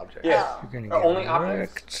against objects. Yes. You're gonna Or get only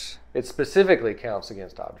objects. wrecked. It specifically counts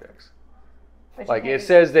against objects. But you Like can't it use-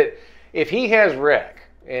 says that if he has rec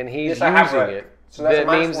and he's Yes, I have using rec. it, So that's a that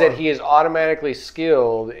minus means 1. that he is automatically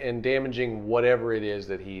skilled in damaging whatever it is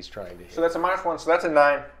that he's trying to hit. So that's a -1. So that's a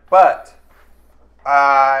 9. But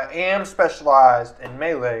I am specialized in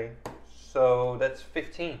melee, so that's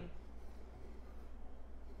 15.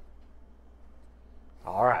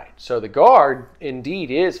 All right. So the guard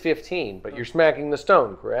indeed is 15, but you're smacking the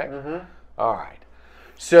stone, correct? All right.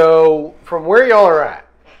 So from where y'all are at,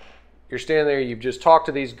 you're standing there, you've just talked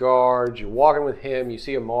to these guards, you're walking with him, you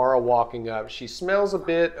see Amara walking up. She smells a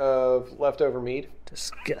bit of leftover meat,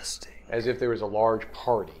 Disgusting. as if there was a large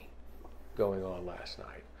party going on last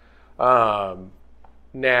night.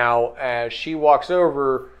 Now, as she walks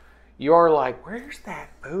over, you are like, where's that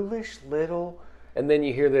foolish little... And then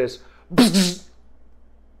you hear this...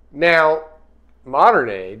 Now, modern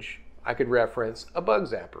age, I could reference a bug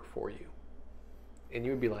zapper for you. And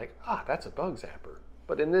you would be like, that's a bug zapper.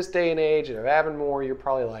 But in this day and age, and of Avonmore, you're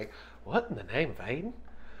probably like, what in the name of Aiden?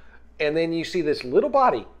 And then you see this little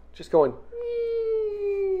body just going...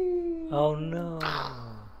 Oh no.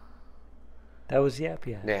 That was Yap.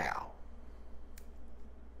 Now,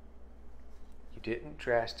 you didn't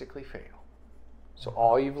drastically fail. So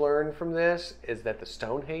all you've learned from this is that the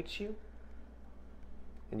stone hates you,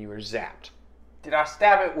 and you were zapped. Did I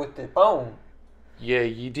stab it with the bone? Yeah,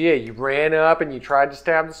 you did. You ran up and you tried to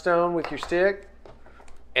stab the stone with your stick,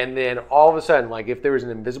 and then all of a sudden, like if there was an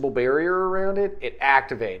invisible barrier around it, it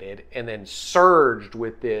activated and then surged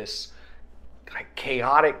with this like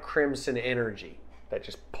chaotic crimson energy that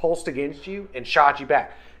just pulsed against you and shot you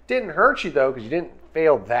back. Didn't hurt you though, because you didn't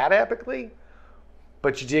fail that epically,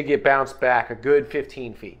 but you did get bounced back a good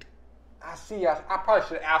 15 feet. I see. I probably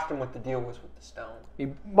should have asked him what the deal was with the stone.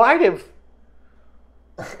 You might have.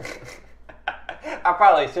 I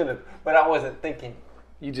probably should have, but I wasn't thinking.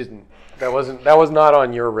 You didn't. That was not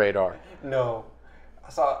on your radar. No. I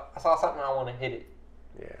saw something, I want to hit it.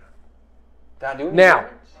 Yeah. Did I do any Now,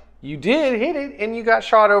 damage? you did hit it, and you got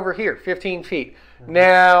shot over here, 15 feet.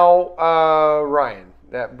 Now, Ryan,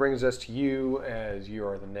 that brings us to you as you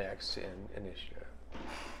are the next in initiative.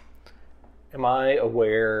 Am I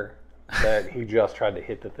aware that he just tried to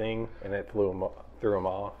hit the thing and it threw him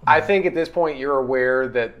off? I think at this point you're aware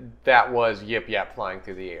that that was Yip Yap flying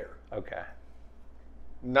through the air. Okay.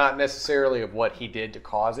 Not necessarily of what he did to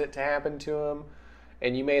cause it to happen to him.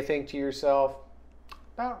 And you may think to yourself,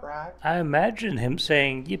 about right. I imagine him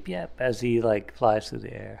saying "yip yap" as he like flies through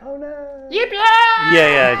the air. Oh no. Yip yap!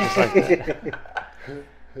 Yeah, just like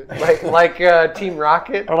that. like Team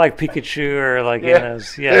Rocket? Or like Pikachu, or like Yeah.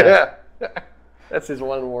 yeah. That's his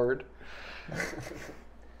one word.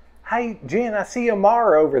 Hey, Jen, I see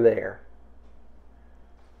Amara over there.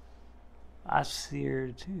 I see her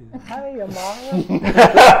too. Hey,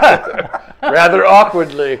 Amara. Rather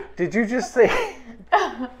awkwardly. Did you just see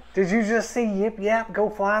Yip Yap go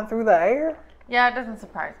flying through the air? Yeah, it doesn't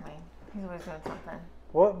surprise me. He's always doing something.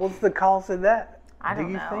 What's the cause of that? I don't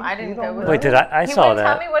Do you know. think? I You didn't don't go with know? Wait, did I He saw wouldn't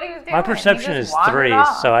that. tell me what he was doing. My He perception just is wandered 3,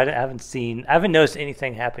 off. so I haven't noticed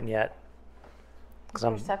anything happen yet. Because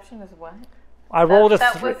Perception is what? I rolled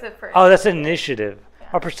that a 3. was it for Oh, that's an initiative.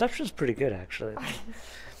 My perception is pretty good, actually.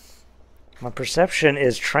 My perception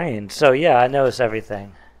is trained, so yeah, I notice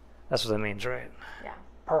everything. That's what that means, right? Yeah.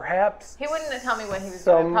 Perhaps He wouldn't tell me what he was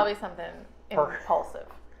Some- doing. Probably something impulsive.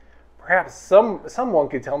 perhaps someone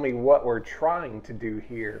could tell me what we're trying to do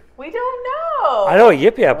here. We don't know. I know what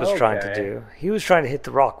Yip Yap was trying to Okay. do. He was trying to hit the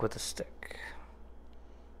rock with a stick.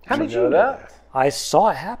 How Did did you know that? I saw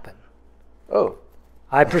it happen. Oh.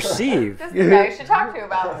 I perceive. This is the guy you should talk to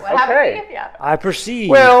about what happened to Yip Yap. I perceive.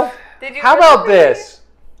 Well, Did you how really about this?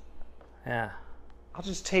 Yeah. I'll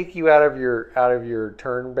just take you out of your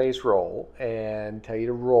turn-based roll and tell you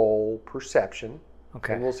to roll perception.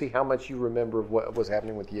 Okay. And we'll see how much you remember of what was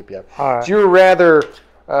happening with Yip Yap. All right. So you're rather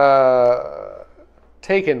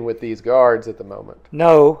taken with these guards at the moment.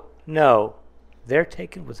 No. They're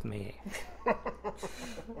taken with me.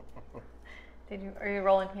 Are you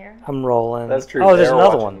rolling here? I'm rolling. That's true. Oh, there's They're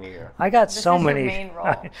another watching one. you. I got This so is your many. main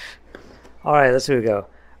roll. All right, let's see we go.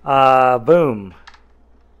 Boom.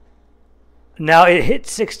 Now it hit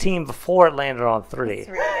 16 before it landed on 3.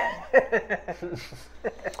 3 again.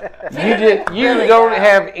 You Really don't bad.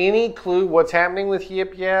 have any clue what's happening with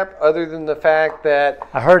Yip Yap other than the fact that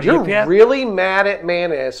I heard you're Yip Yap. really mad at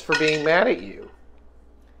Manus for being mad at you.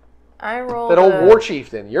 I rolled That old a war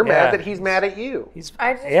chieftain. You're Yeah. mad that he's mad at you.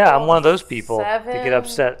 I just I'm rolled one of those people that 7 get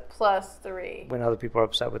upset plus 3. when other people are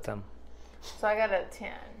upset with them. So I got a 10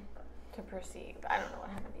 to perceive. I don't know what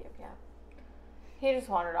happened to Yip Yap. He just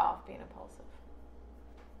wandered off being impulsive.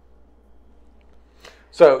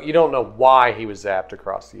 So you don't know why he was zapped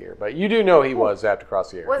across the air, but you do know he was zapped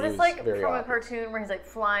across the air. Was He this like very from a obvious. cartoon where he's like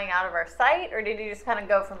flying out of our sight, or did he just kind of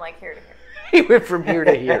go from like here to here? He went from here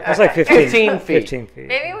to here. It's like 15 15 feet. 15 feet.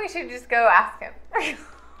 Maybe we should just go ask him.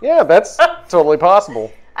 Yeah, that's totally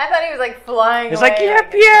possible. I thought he was like flying He's away. like,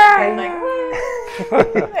 "Yip, and like, woo.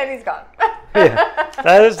 And he's gone. Yeah,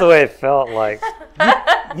 that is the way it felt like.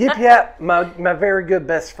 Yip Yap, my very good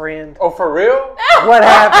best friend. Oh, for real? What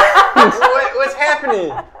happened? What's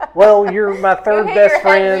happening? Well, you're my third You hit best your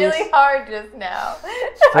friend. head really hard just now.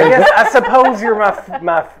 I suppose you're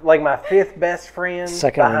my fifth best friend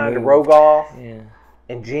Second behind removed. Rogoff Yeah.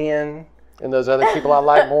 and Jen And those other people I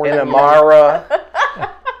like more and than you. Amara,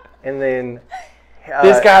 and then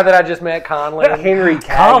This guy that I just met, Conley. Henry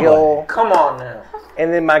Conley. Cagill, Come on now.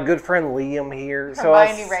 and then my good friend Liam here. So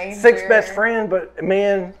Hermione I Ranger. was sixth best friend, but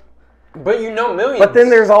man. But you know millions. But then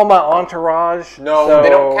there's all my entourage. No, so they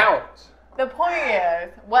don't count. The point is,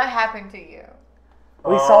 what happened to you?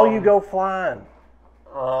 We saw you go flying.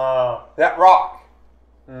 That rock.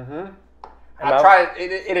 Mm-hmm. I tried.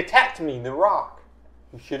 It attacked me. The rock.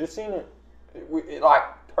 You should have seen it. It like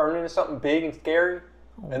turned into something big and scary,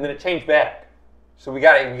 and then it changed back. So we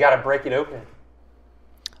gotta break it open.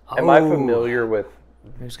 Am I Oh. familiar with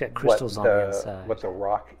It's got what crystals on the inside. what the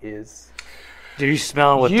rock is? Do you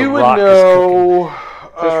smell what the You would rock is cooking? know.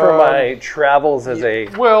 Just from my travels as a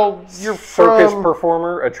Well, you're circus from.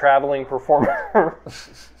 performer, a traveling performer.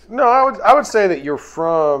 No, I would say that you're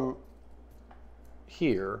from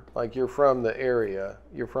here. Like you're from the area.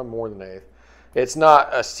 You're from Mór Dúnáeð. It's not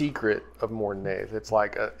a secret of Mór Dúnáeð. It's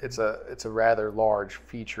like it's a rather large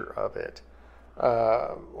feature of it.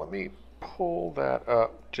 Let me pull that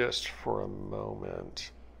up just for a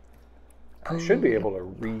moment. I should be able to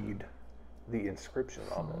read the inscription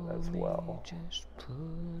on it as well.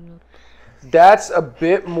 That's a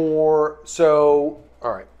bit more. So,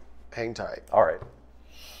 all right, hang tight. All right.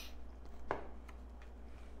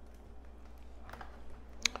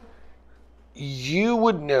 You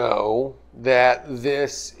would know that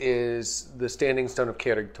this is the standing stone of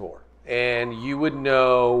Kerigtor, and you would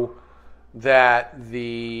know that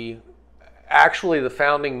the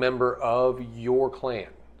founding member of your clan,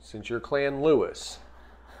 since your clan Lewis,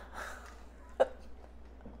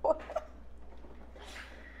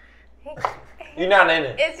 You're not in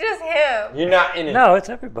it. It's just him. You're not in it. No, it's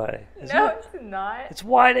everybody. Isn't No, it? it's not. It's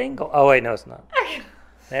wide angle. Oh, wait, no, it's not.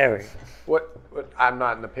 There we go. what I'm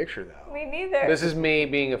not in the picture though. Me neither. This is me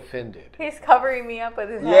being offended. He's covering me up with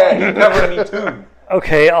his Yeah, head. you're covering me too.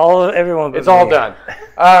 Okay, everyone but It's all me.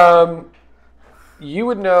 done. You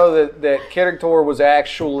would know that Kerigtor was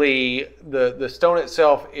actually the stone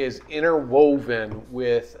itself is interwoven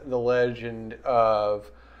with the legend of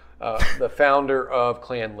the founder of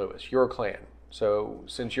Clan Lewis, your clan. So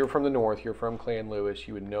since you're from the north, you're from Clan Lewis,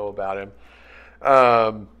 you would know about him.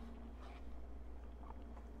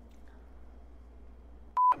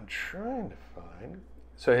 I'm trying to find.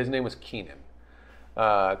 So his name was Keenan.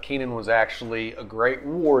 Keenan was actually a great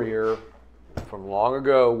warrior from long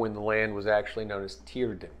ago when the land was actually known as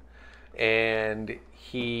Tierden. And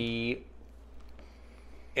he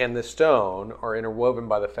and the stone are interwoven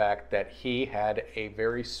by the fact that he had a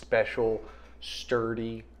very special,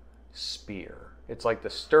 sturdy spear. It's like the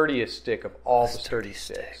sturdiest stick of all the sturdy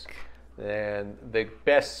sticks. And the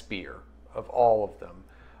best spear of all of them.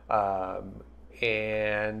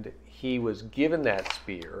 And he was given that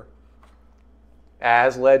spear,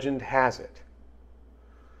 as legend has it.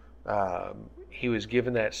 He was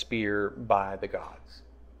given that spear by the gods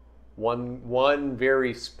One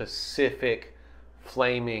very specific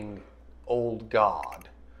flaming old god,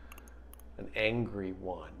 an angry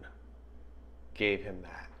one, gave him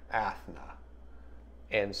that, Athna.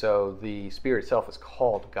 And so the spirit itself is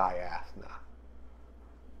called Gaiathna.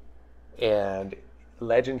 And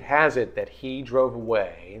legend has it that he drove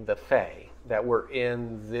away the Fae that were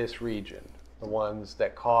in this region, the ones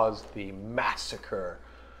that caused the massacre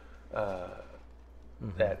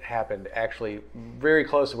that happened actually very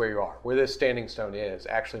close to where you are. Where this standing stone is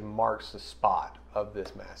actually marks the spot of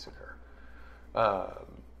this massacre.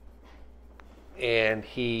 And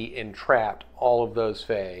he entrapped all of those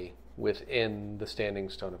Fae within the standing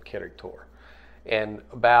stone of Kirigtor. And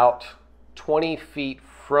about 20 feet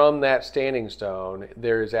from that standing stone,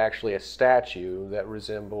 there is actually a statue that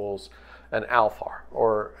resembles an Alfar,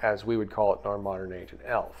 or as we would call it in our modern age, an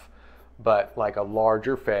elf. But like a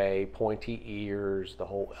larger Fae, pointy ears, the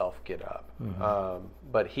whole elf get up.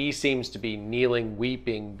 But he seems to be kneeling,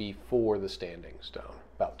 weeping before the standing stone,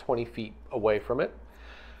 about 20 feet away from it.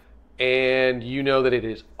 And you know that it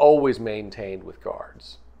is always maintained with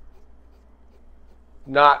guards.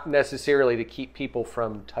 Not necessarily to keep people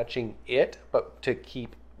from touching it, but to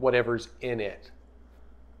keep whatever's in it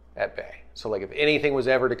at bay. So like if anything was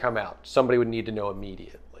ever to come out, somebody would need to know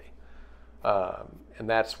immediately. And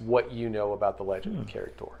that's what you know about the legend of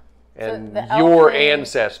Kirigtor. And So your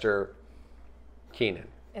ancestor, Keenan.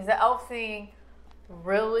 Is the elf thing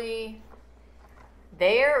really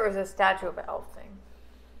there, or is it a statue of an elf thing?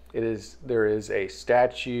 There is a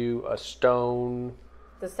statue, a stone.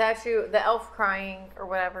 The statue, the elf crying or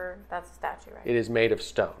whatever, that's a statue, right? It is made of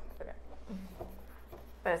stone. Okay.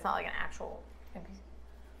 But it's not like an actual NPC.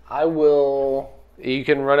 I will. You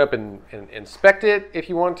can run up and inspect it if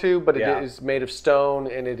you want to, but Yeah. it is made of stone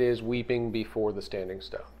and it is weeping before the standing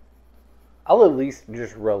stone. I'll at least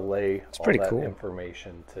just relay all pretty that cool.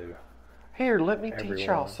 information to Here, let me teach Everyone.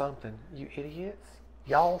 y'all something, you idiots.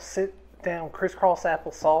 y'all. Sit down, crisscross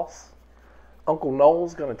applesauce. Uncle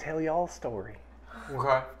Noel's gonna tell y'all a story.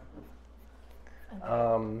 Okay.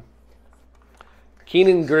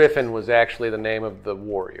 Keenan Griffin was actually the name of the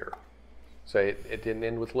warrior. So it didn't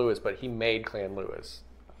end with Lewis, but he made Clan Lewis.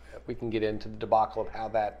 We can get into the debacle of how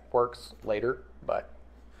that works later, but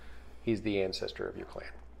he's the ancestor of your clan.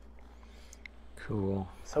 Cool.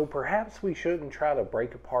 So perhaps we shouldn't try to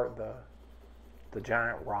break apart the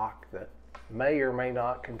giant rock that may or may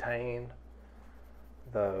not contain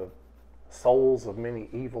the souls of many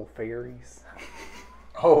evil fairies.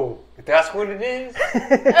 Oh, that's what it is?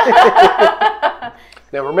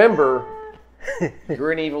 Now remember,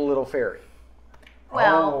 you're an evil little fairy.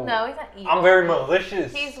 Well, Oh. no, he's not evil. I'm very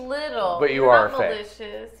malicious. He's little. But you You're are not a fae.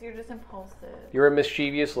 malicious. You're just impulsive. You're a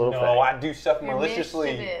mischievous little No, fae. I do stuff You're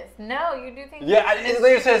maliciously. mischievous. No, you do things. Yeah, it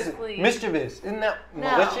later says mischievously. mischievous. Isn't that No.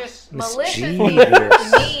 malicious? Malicious Mischievous.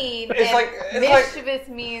 means mean. It's and like- it's like- mischievous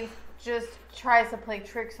means just tries to play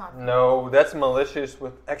tricks on people. No, that's malicious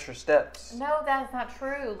with extra steps. No, that's not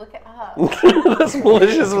true. Look it up. That's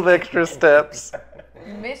malicious with extra steps.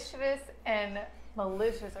 Mischievous and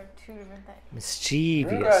malicious are two different things. Okay,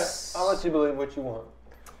 Mischievous. I'll let you believe what you want.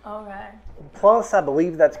 Okay. Plus, I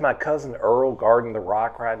believe that's my cousin Earl guarding the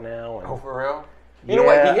rock right now. And, Oh, for real? You know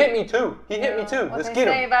what? Yeah. He hit me too. He hit me too. What Let's they get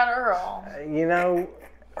say him. about Earl? you know,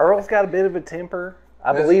 Earl's got a bit of a temper.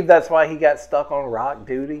 I believe that's why he got stuck on rock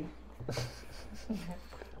duty.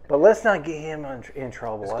 But let's not get him in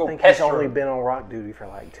trouble. Let's I go think he's pester only him. been on rock duty for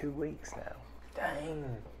like 2 weeks now.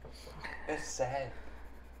 Dang. It's sad.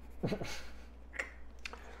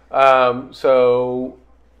 So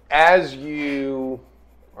as you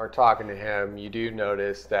are talking to him, you do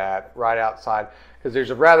notice that right outside, because there's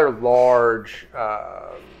a rather large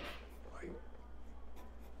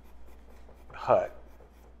hut.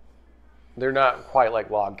 They're not quite like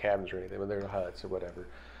log cabins or anything, but they're huts or whatever.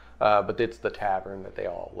 But it's the tavern that they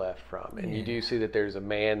all left from. And you do see that there's a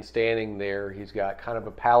man standing there. He's got kind of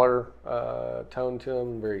a pallor tone to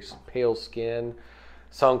him, very pale skin,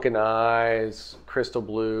 sunken eyes, crystal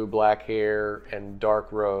blue, black hair, and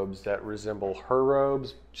dark robes that resemble her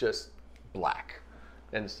robes, just black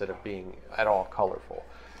instead of being at all colorful.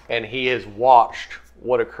 And he has watched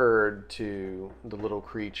what occurred to the little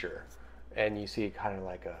creature. And you see kind of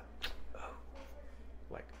like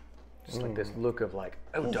like this look of like,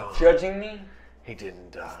 oh, darn, Judging me? he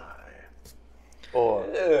didn't die. Or,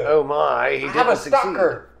 oh my, he I have a didn't succeed.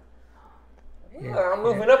 stalker. Yeah, I'm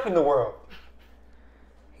moving up in the world.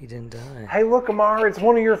 He didn't die. Hey, look, Amar, it's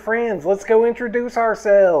one of your friends. Let's go introduce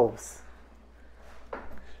ourselves.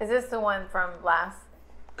 Is this the one from last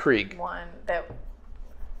Krieg. one that?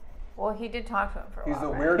 Well, he did talk to him for a He's the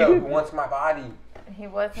while. weirdo who wants my body. Right? He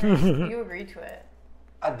wasn't. You agreed to it.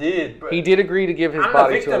 I did. But He did agree to give his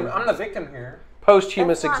body to him. I'm the victim here.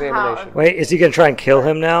 Posthumous That's not examination. Wait, is he going to try and kill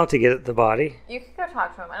him now to get the body? You can go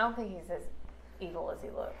talk to him. I don't think he's as evil as he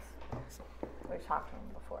looks. We've talked to him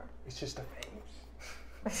before. It's just a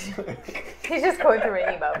phase. He's just going through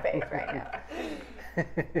an emo phase right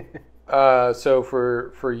now. So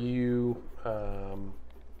for you,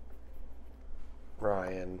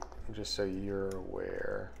 Ryan, just so you're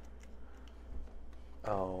aware,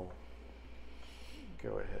 I'll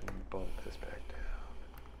go ahead and bump this back down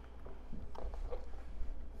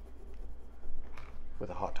with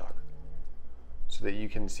a hot talk, so that you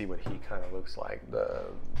can see what he kind of looks like, the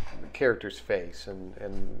character's face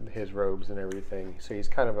and his robes and everything. So he's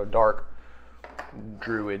kind of a dark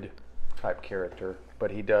druid type character, but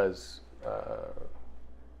he does,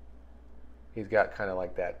 he's got kind of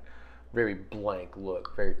like that very blank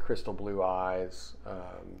look, very crystal blue eyes,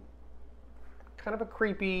 kind of a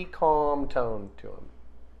creepy, calm tone to him.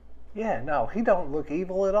 Yeah, no, he don't look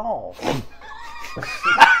evil at all.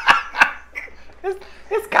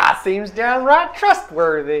 This guy seems downright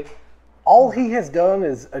trustworthy. All he has done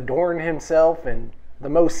is adorn himself in the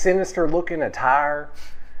most sinister looking attire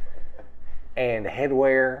and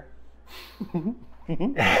headwear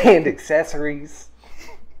and accessories.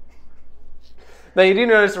 Now you do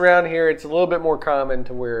notice around here it's a little bit more common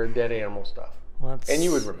to wear dead animal stuff. And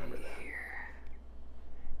you would remember that.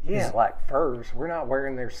 Yeah, like furs. We're not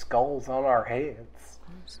wearing their skulls on our heads.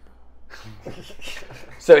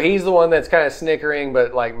 So he's the one that's kind of snickering,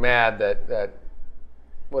 but like mad that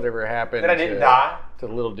whatever happened That I didn't die. to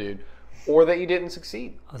the little dude, or that you didn't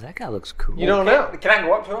succeed. Oh, that guy looks cool. You don't know. Can I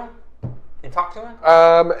go up to him and talk to him?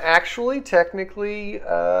 Actually, technically,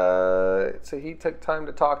 so he took time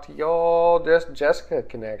to talk to y'all. Just Jessica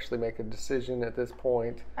can actually make a decision at this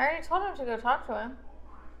point. I already told him to go talk to him.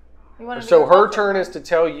 You wanted to So go her talk to turn him? is to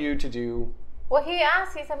tell you to do. Well, he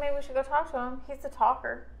asked. He said maybe we should go talk to him. He's the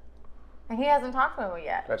talker, and he hasn't talked to him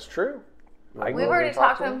yet. That's true. I We've go already and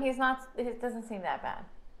talked to him. He's not. It doesn't seem that bad.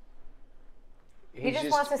 He just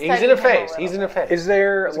wants to He's study in a him a phase. little He's in a phase. Is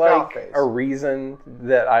there It's a goth like phase. a reason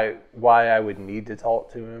that why I would need to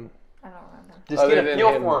talk to him? I don't remember. Just Other get a than feel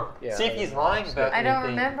him, for him. yeah. See if he's lying about I don't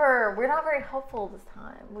anything. remember. We're not very helpful this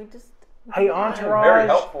time. We just. Hey, Very entourage.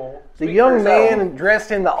 helpful. The Speak young for yourself. man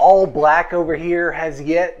dressed in the all black over here has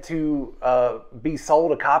yet to be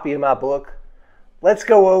sold a copy of my book. Let's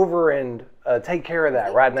go over and take care of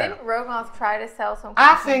that right now. Didn't Rogoth try to sell some?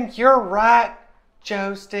 I think you're right,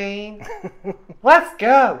 Jostein. Let's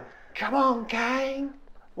go. Come on, gang.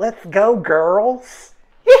 Let's go, girls.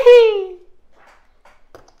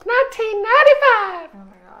 1995. Oh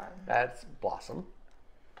my god. That's Blossom.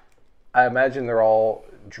 I imagine they're all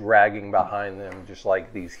dragging behind them just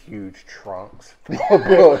like these huge trunks full of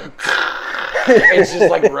books. It's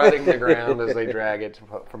just like rutting the ground as they drag it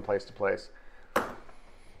from place to place.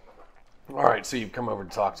 All right, so you've come over to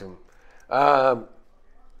talk to him.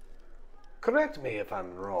 Correct me if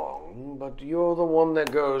I'm wrong, but you're the one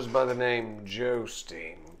that goes by the name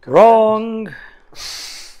Jostein. correct? Wrong.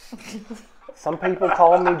 Some people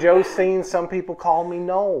call me Jostein, some people call me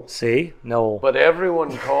Noel. See? No. But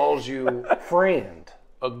everyone calls you Friend.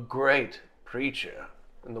 a great preacher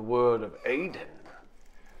in the word of Aiden.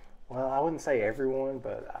 Well, I wouldn't say everyone,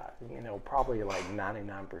 but probably like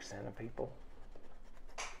 99% of people.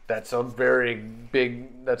 That's a very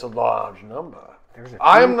that's a large number. There's a few.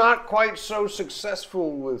 I am not quite so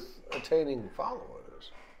successful with attaining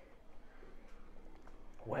followers.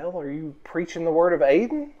 Well, are you preaching the word of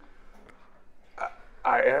Aiden?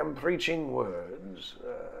 I am preaching words,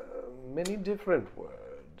 many different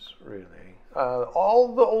words, really.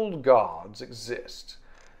 All the old gods exist.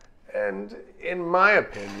 And in my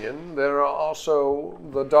opinion, there are also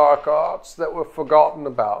the dark arts that were forgotten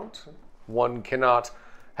about. One cannot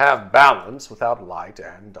have balance without light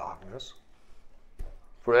and darkness.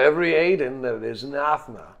 For every Aiden, there is an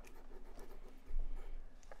Athena.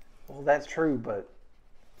 Well, that's true, but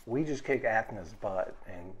we just kick Athena's butt,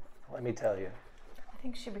 and let me tell you. I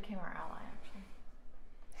think she became our ally,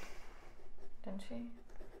 actually. Didn't she?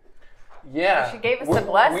 Yeah. She gave us a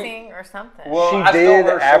blessing or something. Well, She I stole did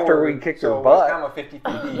her after sword, we kicked so her butt. It's kind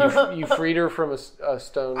of a 50-50. You freed her from a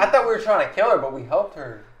stone. I thought we were trying to kill her, but we helped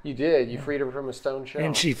her. You did. You freed her from a stone shell.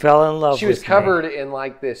 And she fell in love She with was covered in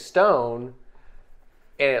like this stone,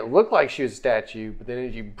 and it looked like she was a statue. But then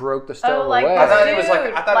as you broke the stone like away, I thought the it was dude,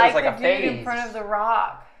 like- I thought it was like the a dude phase. in front of the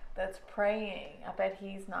rock that's praying. I bet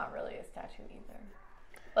he's not really a statue either.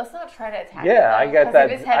 Let's not try to attack him. Yeah, I though, got 'cause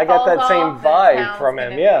that- if his head I got falls that same off, the vibe town's from gonna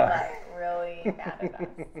him, be, yeah. like, really mad at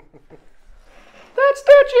us. That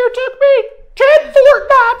statue took me 10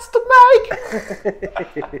 fortnights to make.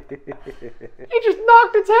 He just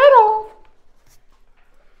knocked its head off.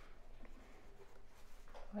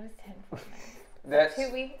 What is 10 fortnights? That's 2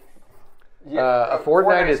 weeks? Yeah, A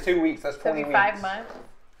fortnight is 2 weeks. That's 20 weeks. 5 months?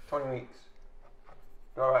 20 weeks.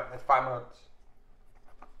 All right, that's 5 months.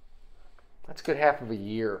 That's a good half of a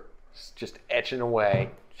year. It's just etching away.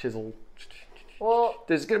 Chisel. Well,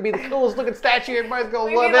 This is going to be the coolest looking statue. Everybody's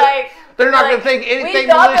going to we'd love be it. like, They're not like, going to think anything we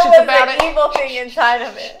thought malicious there was about an it. evil thing inside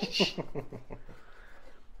of it.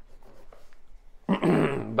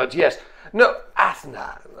 But yes. No,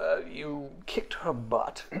 Athena, you kicked her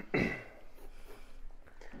butt.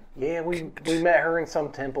 Yeah, we met her in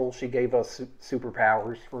some temple. She gave us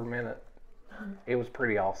superpowers for a minute. It was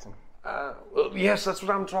pretty awesome. Well, yes, that's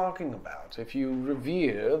what I'm talking about. If you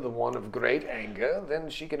revere the one of great anger, then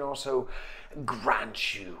she can also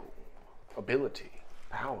grant you ability,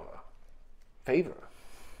 power, favor.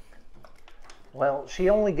 Well, she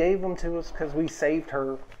only gave them to us because we saved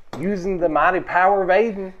her using the mighty power of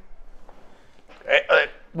Aiden.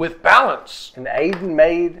 With balance. And Aiden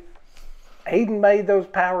made those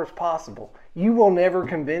powers possible. You will never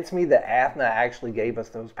convince me that Athena actually gave us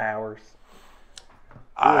those powers.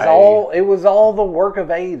 It was all the work of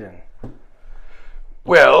Aiden.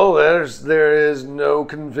 Well, there is no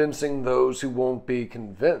convincing those who won't be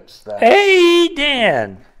convinced. That's Hey,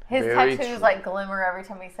 Dan. His Very tattoos true. like glimmer every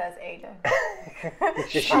time he says Aiden.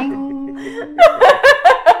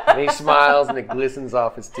 And he smiles and it glistens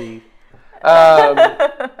off his teeth.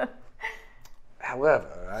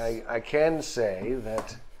 However, I can say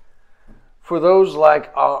that for those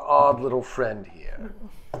like our odd little friend here,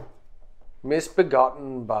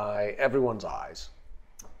 misbegotten by everyone's eyes,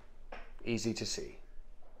 easy to see,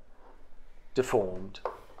 deformed,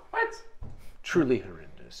 What? truly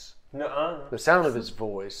horrendous. Nuh-uh. The sound of his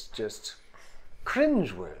voice just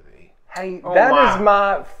cringeworthy. Hey, Oh that my. is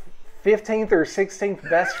my 15th or 16th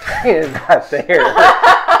best friend right there.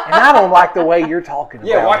 And I don't like the way you're talking about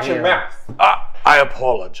Yeah, watch him. your mouth. I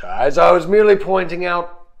apologize. I was merely pointing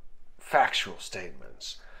out factual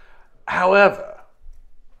statements. However,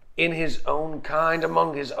 in his own kind,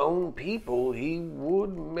 among his own people, he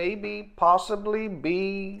would maybe possibly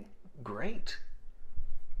be great.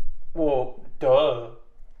 Well, duh.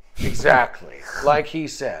 Exactly, like he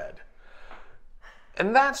said.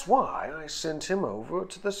 And that's why I sent him over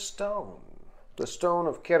to the stone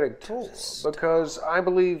of Kerigtor, because I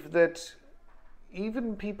believe that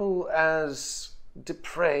even people as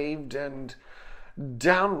depraved and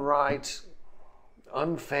downright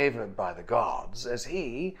unfavored by the gods as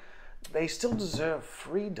he, they still deserve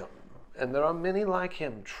freedom, and there are many like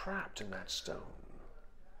him trapped in that stone.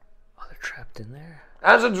 Oh, they're trapped in there?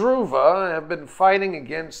 As a Druva, I have been fighting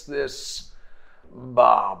against this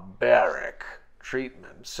barbaric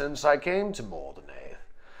treatment since I came to Mór Dúnáeð.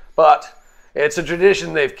 But it's a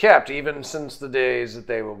tradition they've kept even since the days that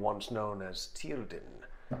they were once known as Tírden,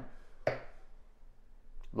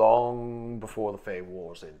 long before the Fey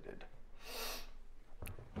Wars ended.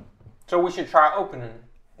 So we should try opening,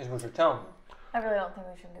 is what you're telling me. I really don't think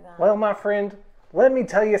we should do that. Well, my friend, let me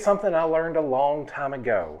tell you something I learned a long time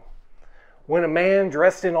ago. When a man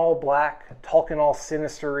dressed in all black, talking all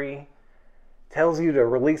sinistery, tells you to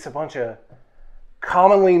release a bunch of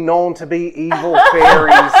commonly known to be evil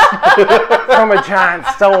fairies from a giant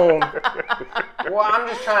stone, Well, I'm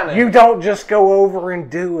just trying to... you don't just go over and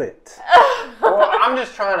do it. Well, I'm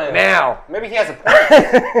just trying to... Now, Maybe he has a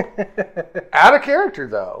point. out of character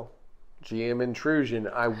though, GM Intrusion,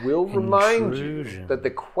 I will remind you Intrusion. that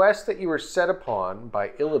the quest that you were set upon by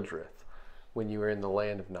Illidrith when you were in the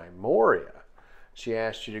land of Nymoria, she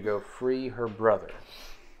asked you to go free her brother,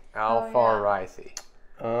 Alfar Rythi.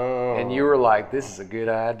 Oh. And you were like, this is a good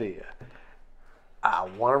idea. I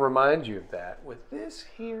want to remind you of that with this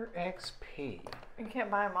here XP. You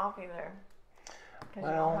can't buy them off either. Because you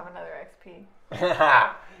Well. don't have another XP.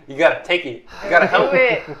 You gotta take it. You gotta help Do me.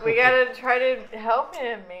 it. We gotta try to help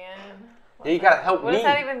him, man. Yeah, you gotta help What me. does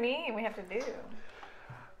that even mean? We have to do.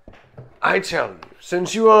 I tell you,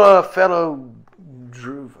 since you are a fellow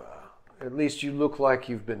Druva, at least you look like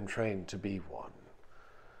you've been trained to be one.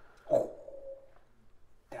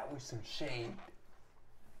 That was some shade.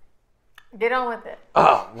 Get on with it.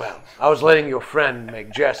 Oh, well, I was letting your friend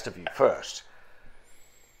make jest of you first.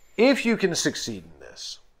 If you can succeed in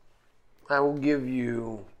this, I will give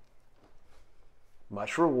you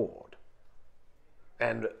much reward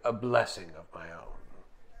and a blessing of my own.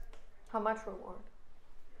 How much reward?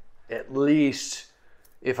 At least,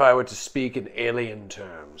 if I were to speak in alien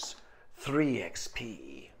terms, 3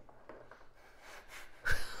 XP.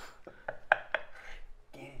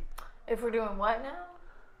 If we're doing what now?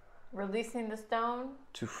 Releasing the stone?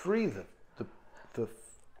 To free the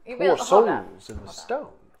You've poor hold on. souls in the stone.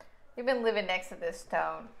 You've been living next to this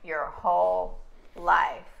stone your whole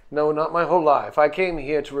life. No, not my whole life. I came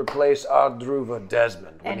here to replace Ardruva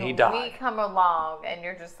Desmond when he died. And we come along and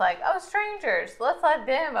you're just like, oh, strangers, let's let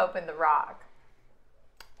them open the rock.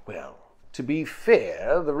 Well, to be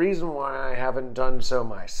fair, the reason why I haven't done so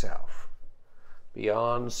myself,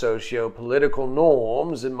 beyond socio-political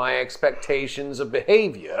norms and my expectations of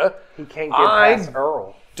behavior, He can't get past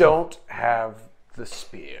Earl. Don't have the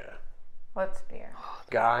spear. What spear?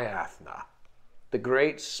 Guy Athna, the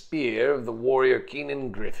great spear of the warrior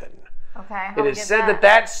Keenan Griffin. Okay, how It we is get said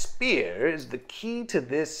that spear is the key to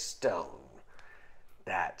this stone.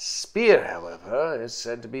 That spear, however, is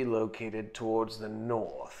said to be located towards the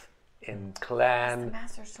north in Clan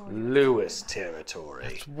Master Sword. Lewis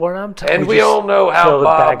territory. What I'm talking. And we all know how throw the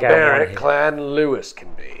bag out barbaric one hit. Clan Lewis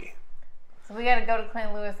can be. So we gotta go to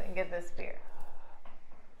Clan Lewis and get this spear.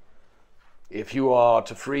 If you are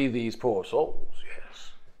to free these poor souls,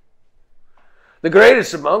 yes. The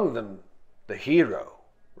greatest among them, the hero,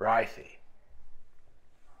 Rythy.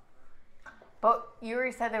 But you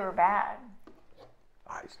already said they were bad.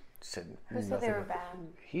 I said Who said nothing. they were bad?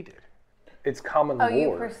 He did. It's common Oh, lore.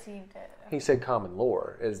 you perceived it. He said common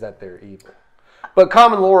lore is that they're evil. But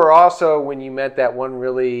common lore also, when you met that one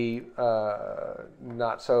really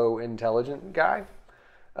not so intelligent guy,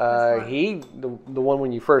 the one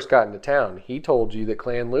when you first got into town, he told you that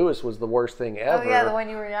Clan Lewis was the worst thing ever. Oh, yeah, the one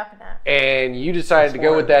you were yapping at. And you decided to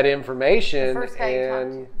go with that information. The first guy you talked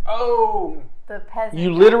and to. Oh, The peasant.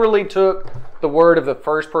 you literally took the word of the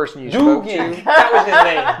first person you spoke Dugan. to. That was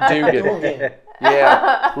his name. Dugan.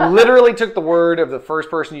 Yeah, literally took the word of the first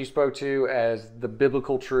person you spoke to as the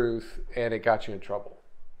biblical truth, and it got you in trouble.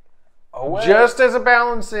 Oh, well. Just as a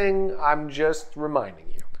balancing, I'm just reminding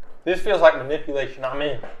you. This feels like manipulation. I'm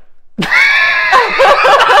in.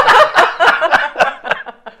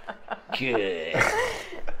 Good.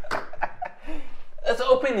 Let's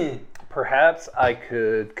open it. Perhaps I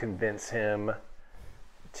could convince him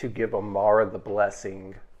to give Amara the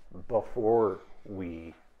blessing before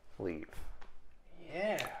we leave.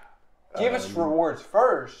 Yeah. Give us rewards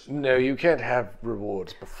first. No, you can't have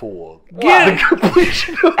rewards before the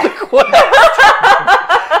completion of the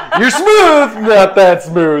quest. You're smooth, not that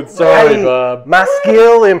smooth. Sorry, Hey, Bob. My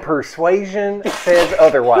skill in persuasion says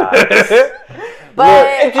otherwise.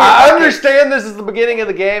 But I understand this is the beginning of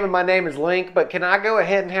the game and my name is Link, but can I go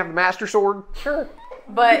ahead and have the Master Sword? Sure.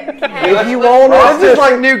 If you want us This is to,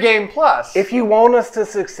 like New Game Plus. if you want us to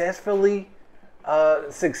successfully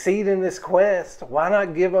succeed in this quest, why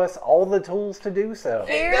not give us all the tools to do so?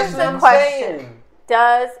 here's That's what the I'm question. saying.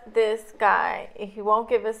 Does this guy, if he won't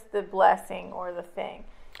give us the blessing or the thing,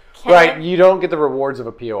 can, Right, you don't get the rewards of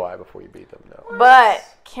a POI before you beat them, no. but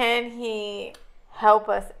can he help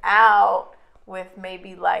us out with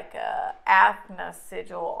maybe like a Athna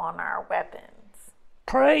sigil on our weapons?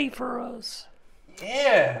 Pray for us.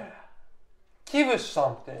 Yeah. Give us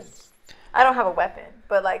something. I don't have a weapon,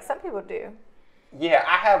 but like some people do. Yeah,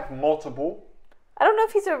 I have multiple. I don't know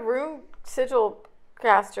if he's a rune sigil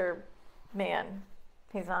caster man.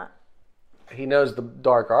 He's not. He knows the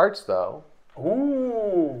dark arts, though.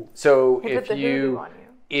 Ooh. So He put the hoodoo on you.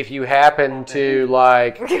 if you happen to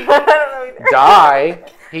like I don't know either. die,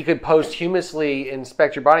 he could posthumously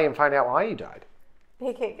inspect your body and find out why you died.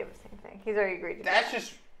 He can't give us anything. He's already agreed to That's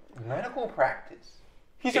just medical practice.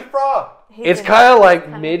 He's a fraud. It's kind of like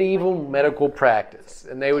medieval medical practice,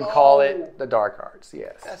 and they would call it the dark arts.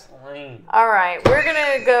 Yes. That's lame. All right, we're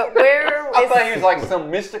gonna go. Where I is? thought he was like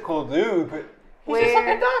some mystical dude, but he's just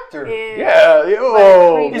like a doctor. Yeah.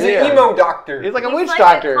 Oh, He's yeah. an emo doctor. He's like a He's witch like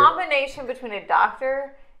doctor. a combination between a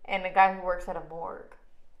doctor and a guy who works at a morgue.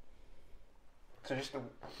 So just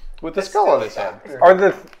With the skull on his head.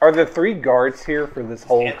 Are the three guards here for this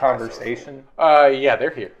whole conversation? Yeah, they're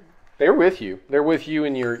here. They're with you. They're with you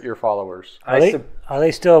and your followers. Are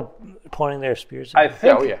they still pointing their spears? I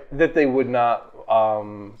think Oh, yeah. that they would not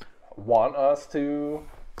want us to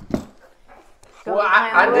Well,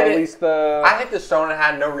 I did it. release the. I hit the stone and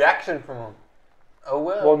had no reaction from him. Oh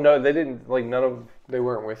well. Well, no, they didn't. Like none of. They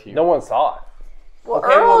weren't with you. No one saw it. Well,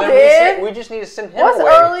 okay, Earl well then did. we just need to send him What's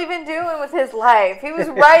away. Earl even doing with his life? He was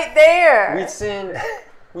right there. We send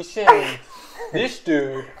this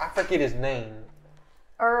dude. I forget his name.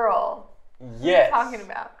 Earl. Yes. What are you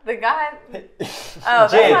talking about? The guy. Oh,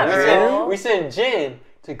 that's Jen. not Earl. We send Jen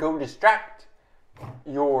to go distract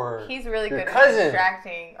your. He's really your good at cousin.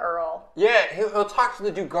 distracting Earl. Yeah, he'll talk to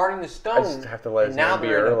the dude guarding the stone. I just have to let his and now name be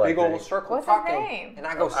they're in Earl, a I big old think. circle What's his talking. name? And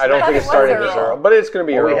I go. I don't I think thought it it started was as Earl. Earl, but it's going to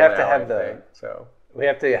be Well, Earl. we have to now, have I the- think, so. We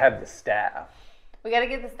have to have the staff. We got to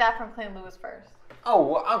get the staff from Clan Lewis first. Oh,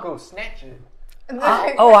 well, I'll go snatch it.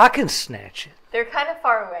 I can snatch it. They're kind of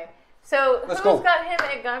far away. So Let's who's go. got him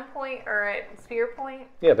at gunpoint or at spear point?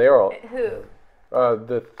 Yeah, they are all Who?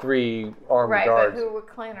 the 3 armed Right, guards. but what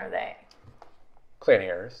clan are they? Clan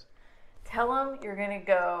Harris. Tell them you're going to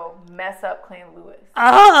go mess up Clan Lewis.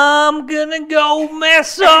 I'm gonna go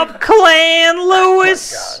mess up Clan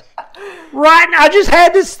Lewis. Right now, I just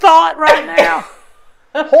had this thought right now.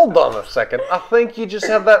 Hold on a second. I think you just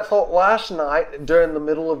had that thought last night during the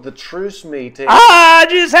middle of the truce meeting. I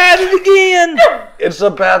just had it again. It's a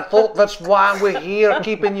bad thought. That's why we're here,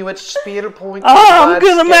 keeping you at spear point. I'm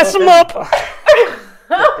gonna mess him up. Wait,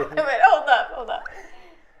 hold up.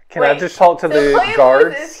 Can I just talk to the Clan guards?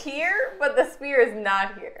 Lewis is here, but the spear is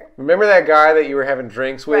not here. Remember that guy that you were having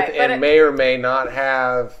drinks with Right, but and may or may not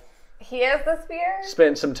have He has the spear?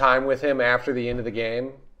 spent some time with him after the end of the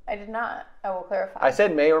game? I did not. I will clarify. I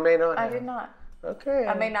said may or may not I have. did not. Okay.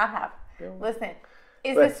 I may not have. Listen,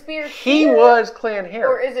 is But the spear he here, was Clan Harris.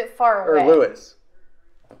 or is it far Or away? Lewis.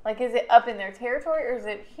 Like, is it up in their territory, or is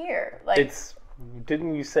it here? Like,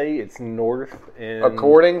 Didn't you say it's north in...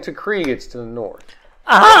 According to Krieg, it's to the north.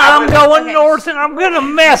 I'm going north and I'm gonna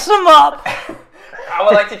mess him up. I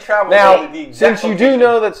would like to travel Now, to the exact since you do location.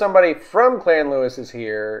 know that somebody from Clan Lewis is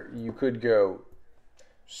here, you could go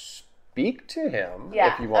speak to him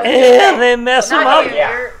Yeah. if you want. And then mess him not up.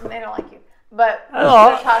 you. They don't like you. But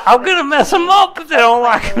I'm gonna mess him up if they don't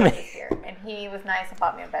like Lewis me. is here, and he was nice and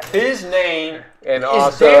bought me a beverage. His name And is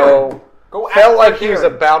also Darren. Go felt ask like for he was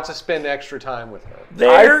Darren. about to spend extra time with her.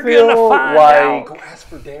 They're I feel gonna find like- out. Go ask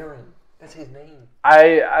for Darren. That's his name.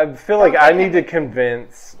 I feel like I need to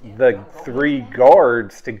convince the 3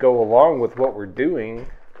 guards to go along with what we're doing.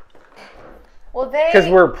 Well, they... Because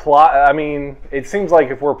I mean, it seems like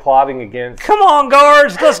if we're plotting against... Come on,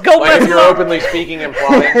 guards, let's go Like mess if him you're up. openly speaking and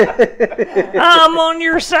plotting, I'm on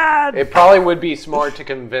your side. it probably would be smart to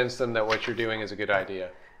convince them that what you're doing is a good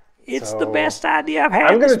idea. It's So, the best idea I've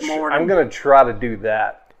had I'm this morning. I'm gonna try to do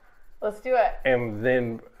that. Let's do it. And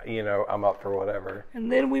then, I'm up for whatever.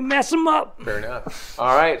 And then we mess him up. Fair enough.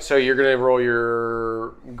 All right, so you're going to roll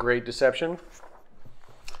your Great Deception.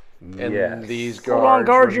 And Yes. these guards, Hold on,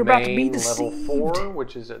 guards, you're about to be remain level deceived. 4,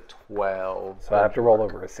 which is a 12. So I have to roll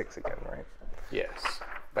over a 6 again, right? Yes.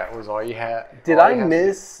 That was all you had. Did all I you had to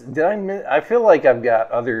miss? I feel like I've got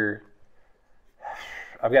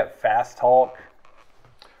fast talk.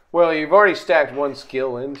 do. Well, you've already stacked one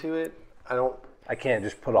skill into it. I can't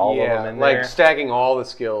just put all of them in like there. stacking all the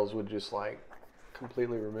skills would just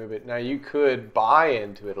completely remove it. Now you could buy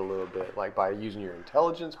into it a little bit, like by using your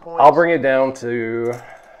intelligence points. I'll bring it down to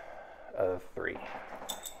 3.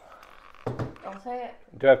 Don't say it.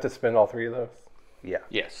 Do I have to spend all 3 of those? Yeah.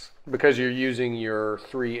 Yes, because you're using your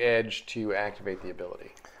 3 edge to activate the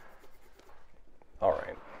ability. All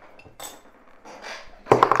right.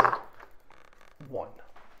 1.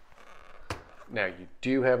 Now you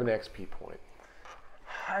do have an XP point.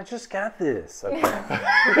 I just got this.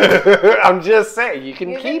 Okay. I'm just saying you can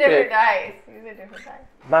Use a keep different it. dice. Use a different dice.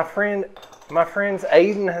 my friends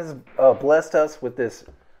Aiden has blessed us with this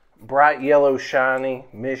bright yellow shiny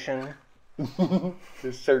mission.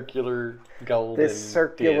 This circular golden. This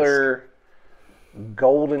circular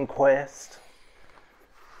golden quest.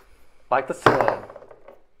 like the sun.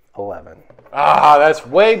 11. Ah, that's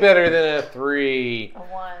way better than a 3. A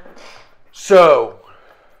 1. So,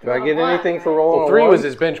 Do I get One, anything for right? rolling? well, a 3 one? was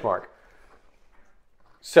his benchmark.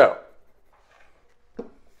 So,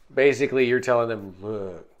 basically, you're telling them,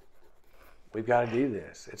 look, we've got to do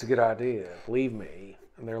this. It's a good idea. Believe me.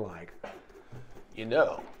 And they're like,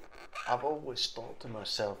 I've always thought to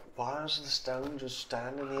myself, why is the stone just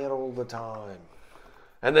standing here all the time?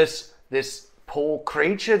 And this poor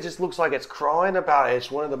creature just looks like it's crying about it. It's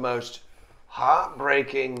one of the most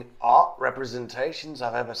heartbreaking art representations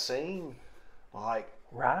I've ever seen.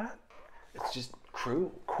 Right? It's just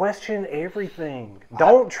cruel. Question everything.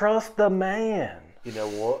 Don't trust the man. You know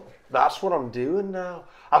what? That's what I'm doing now.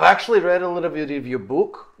 I've actually read a little bit of your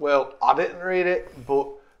book. Well, I didn't read it, but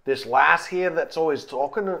this lass here that's always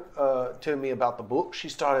talking to me about the book, she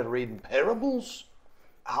started reading parables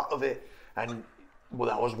out of it. And, well,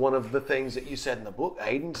 that was one of the things that you said in the book.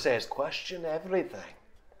 Aiden says, question everything.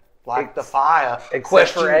 Like the fire, except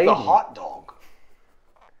question for the Aiden. hot dog.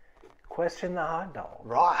 Question the hot dog.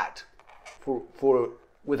 Right. For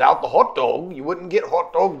without the hot dog, you wouldn't get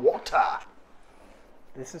hot dog water.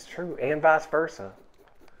 This is true, and vice versa.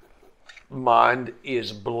 Mind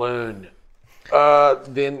is blown.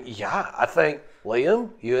 Then, yeah, I think, Liam,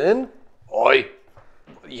 you in? Oi.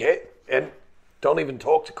 Yeah, and don't even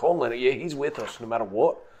talk to Conlon. Yeah, he's with us no matter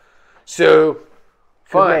what. So,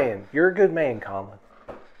 Fine. Good man. You're a good man, Colin.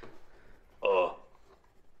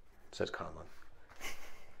 Says Conlon.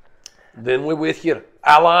 Then we're with you.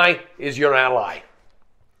 Ally is your ally.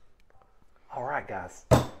 All right, guys.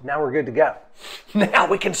 Now we're good to go. Now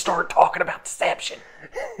we can start talking about deception.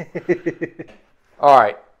 All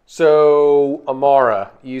right. So,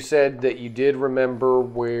 Amara, you said that you did remember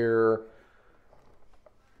where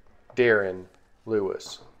Darren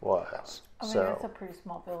Lewis was. I mean, So, it's a pretty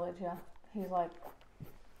small village, yeah. He's like,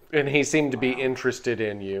 and he seemed to be interested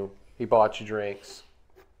in you. He bought you drinks.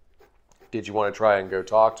 Did you want to try and go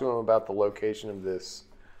talk to him about the location of this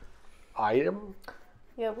item?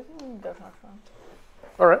 yeah, we can go talk to him.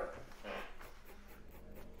 All right.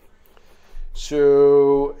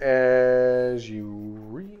 So, as you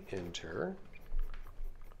re-enter,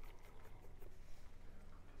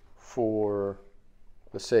 for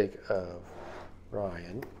the sake of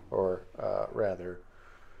Ryan, or rather,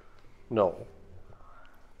 Noel,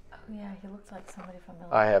 Oh, yeah, he looks like somebody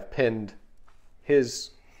familiar. I have pinned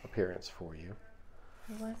his appearance for you.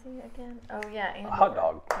 Who was he again? Oh, yeah, Andor. A hot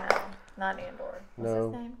dog. No, not Andor. What's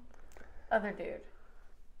No. his name? Other dude.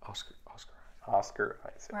 Oscar. Oscar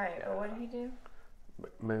Isaac. Right, yeah. but what did he do?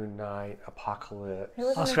 Moon Knight, Apocalypse. He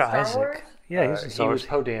was Oscar in Star Isaac. Wars? Yeah, he's in He Star was Wars.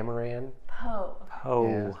 Poe Dameron. Poe. Oh.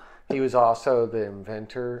 Yeah. He was also the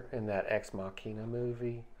inventor in that Ex Machina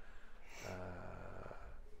movie.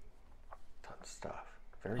 Tons of stuff.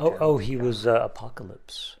 Very He talented was guy.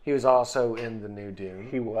 Apocalypse. He was also in the new Dune.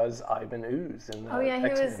 He was Ivan Ooze in the Oh, yeah, he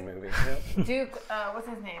X-Men was- movie. Duke, what's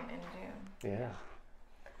his name in June? Yeah.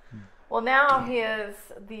 Well, now he is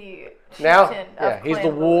the Now, chieftain yeah, of he's the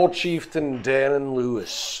Clan war Lewis. chieftain Darren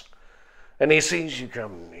Lewis, and he sees you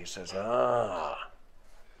coming. And he says, I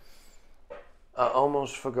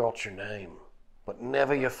almost forgot your name, but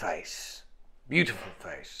never your face. Beautiful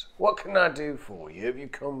face. What can I do for you? Have you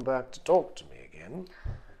come back to talk to me again?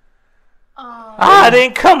 I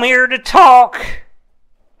didn't come here to talk.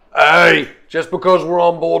 Hey, just because we're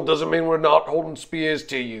on board doesn't mean we're not holding spears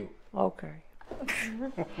to you. Okay.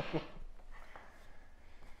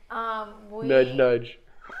 Nudge, nudge.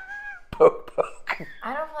 Poke, poke.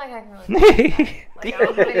 I don't feel like I can really. Like, I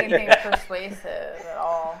don't have anything persuasive at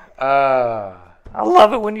all. I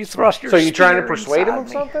love it when you thrust your So you trying to spear persuade him inside of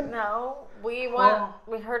me. something? No, we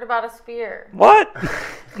heard about a spear. What?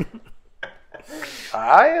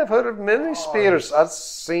 I have heard of many spears. I've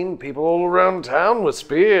seen people all around town with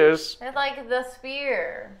spears. It's like the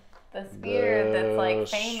spear. The spear that's like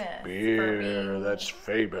famous for Spear being that's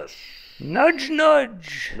famous. Nudge,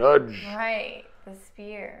 nudge. Nudge. right. The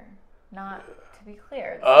spear, not to be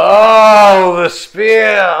clear. Oh, the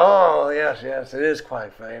spear. Oh, yes, it is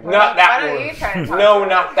quite famous. Not that Why don't one. you try to talk No, to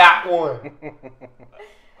not that one.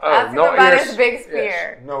 Ask him not about yours. his big Yes.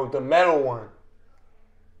 spear. No, the metal one.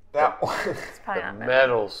 That one. It's probably not metal.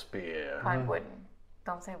 Metal spear. Probably wooden.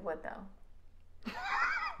 Don't say wood though.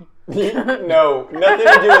 No, nothing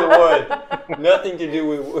to do with wood. Nothing to do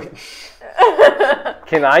with wood.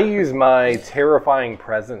 Can I use my terrifying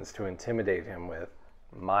presence to intimidate him with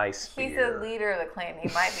my spear? He's the leader of the clan. He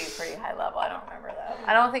might be pretty high level. I don't remember that.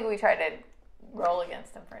 I don't think we tried to roll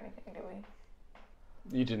against him for anything, did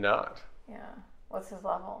we? You did not. Yeah. What's his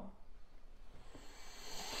level?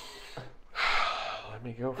 Let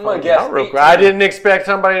me go gonna find guess out real 18. quick. I didn't expect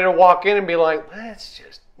somebody to walk in and be like, let's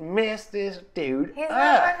just mess this dude He's up.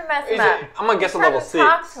 not trying to mess him Is up. it- I'm gonna guess a He's trying level to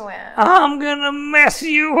talk 6. to him. I'm gonna mess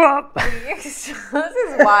you up. This is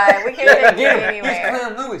why we can't take you Get him. anywhere. He's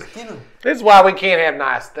Clan Lewis. Get him. This is why we can't have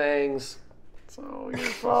nice things. It's all your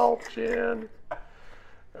fault, Jen.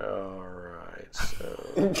 All right, so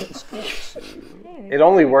let's get to... It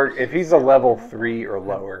only works if he's a level 3 or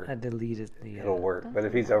lower. I deleted the. It'll work, but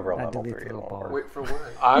if he's over a I level delete 3, the it little won't bar. work. Wait for what?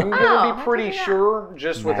 I'm going to Oh, be pretty how'd you know? sure,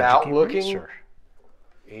 just without Magic looking, eraser.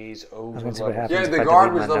 he's I over was gonna see what level. happens Yeah, if the I guard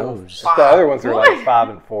delete was my level nose. 5. The other ones are like 5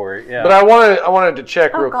 and 4. Yeah. But I wanted to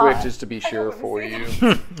check real quick God. just to be sure for you.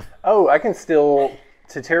 Oh, I can still,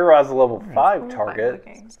 to terrorize a level 5 target,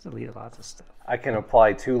 Looking. Let's delete lots of stuff. I can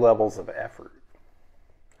apply 2 levels of effort.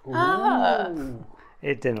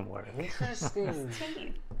 It didn't work. Interesting.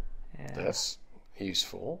 Teeth. Yeah. That's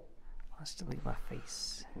useful. Let's delete my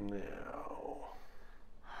face. Now,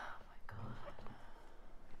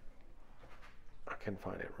 I can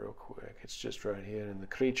find it real quick. It's just right here in the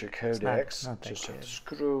creature codex. not that Just have good. to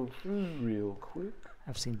scroll through real quick.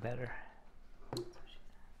 I've seen better.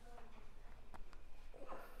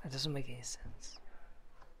 That doesn't make any sense.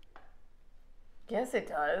 Yes, it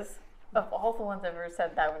does. Of all the ones I've ever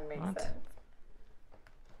said, that would make What? sense.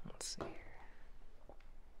 Let's see.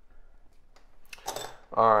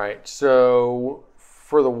 All right, so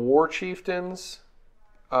for the war chieftains,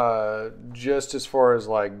 just as far as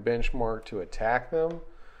like benchmark to attack them,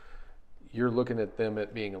 you're looking at them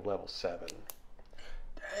at being a level 7.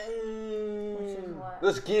 Dang. Which is what?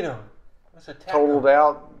 Let's get him. Let's attack Totaled him.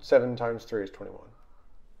 out, 7 times 3 is 21.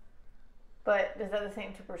 But is that the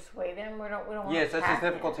same to persuade him? We don't want Yes, to that's his attack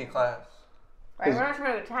difficulty him. class. Right, we're not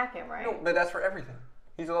trying to attack him, right? No, but that's for everything.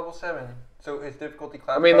 He's a level 7, so his difficulty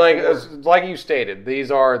class. I mean, like you stated, these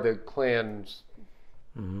are the clan's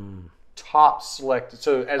top selected.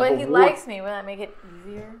 So as But the he war- likes me. Wouldn't that make it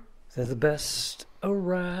easier? They're the best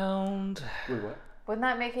around. Wait, what? Wouldn't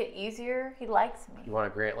that make it easier? He likes me. You want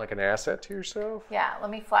to grant like an asset to yourself? Yeah, let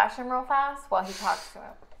me flash him real fast while he talks to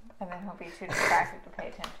him. And then he'll be too distracted to pay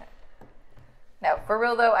attention. No, for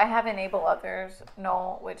real though, I have enable others,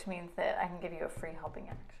 Noel, which means that I can give you a free helping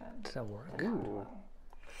action. Does that work? Ooh.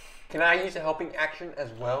 Can I use a helping action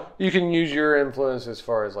as well? You can use your influence as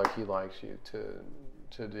far as like he likes you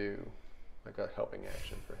to do like a helping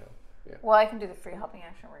action for him. Yeah. Well, I can do the free helping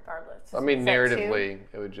action regardless. I mean, Is that narratively,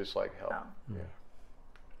 it would just like help. Oh. Yeah.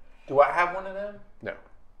 Do I have one of them? No,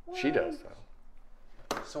 she does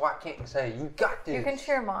though. So I can't say, you got this. You can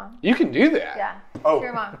cheer him on. You can do that. Yeah. Oh, Cheer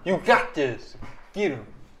him on. you got this. Get him.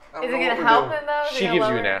 Is it going to help him though? Is it She gonna gives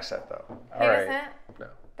you lower an it? asset though. He All right. doesn't? No.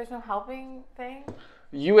 There's no helping thing?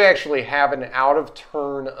 You actually have an out of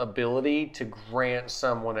turn ability to grant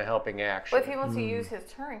someone a helping action. But if he wants to use his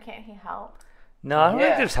turn, can't he help? No, I don't think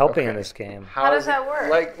Yeah, there's helping in okay. this game. How does is that it- work?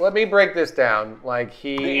 Like, let me break this down. Like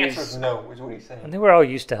The answer is he's no, is what he's I saying. think we're all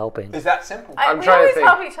used to helping. Is that simple? I'm we trying to always think.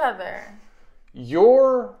 help each other.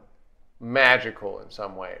 you're magical in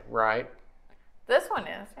some way, right? This one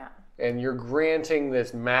is, yeah. And you're granting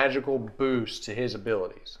this magical boost to his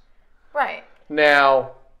abilities. Right.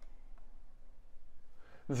 Now,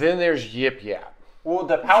 then there's Yip Yap. Well,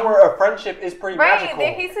 the power of friendship is pretty Right, magical.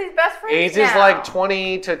 he's his best friend. He's his like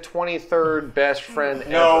 20 to 23rd best friend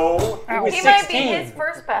No, he was He 16. might be his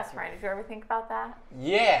first best friend. Did you ever think about that?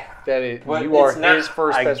 Yeah. That is, But you are it's not- his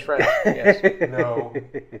first best friend. Yes. No.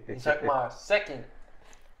 He's like my second.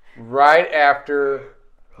 Right after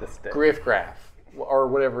The stick. Griff Graff, or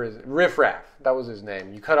whatever is Riff Raff. That was his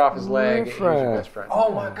name. You cut off his leg, and he was your Riff-Raff. best friend.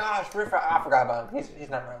 Oh my gosh, Riff, I forgot about him. He's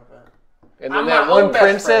not relevant. And then I'm that my one own best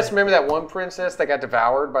princess, friend. remember that one princess that got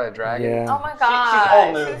devoured by a dragon? Yeah. Oh my old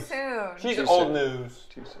god, too news. soon. She's Too old soon. news.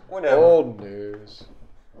 Too soon. Whatever. Old news.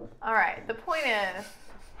 All right, the point is,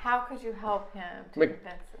 how could you help him to Mc-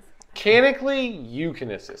 convince this guy? Mechanically, you can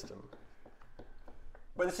assist him.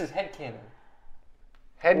 But this is headcanon.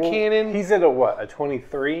 Headcanon, He's at a what? A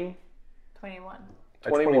 23? 21.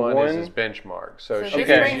 21 is his benchmark. So So she this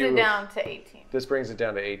gives brings you, it down to 18. This brings it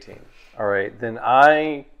down to 18. All right, then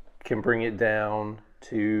I can bring it down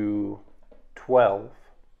to 12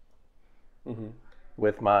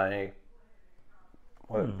 with my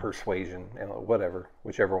persuasion and whatever,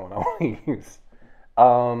 whichever one I want to use.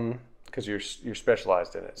 Because you're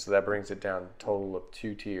specialized in it. So that brings it down total of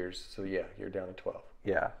 2 tiers. So yeah, you're down to 12.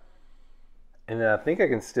 Yeah. And then I think I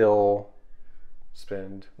can still,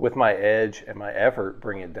 Spend. with my edge and my effort,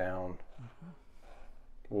 bring it down.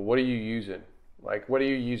 Well, what are you using? Like, what are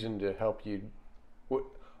you using to help you?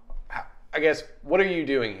 I guess, what are you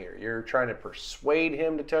doing here? You're trying to persuade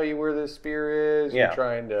him to tell you where the spear is? Yeah. You're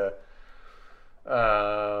trying to...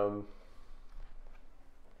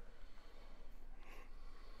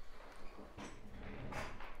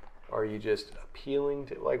 are you just appealing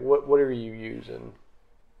to... Like, what are you using?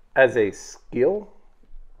 As a skill?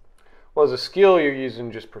 Well, as a skill, you're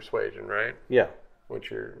using just persuasion, right? Yeah.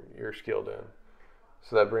 Which you're skilled in.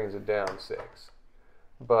 So that brings it down 6.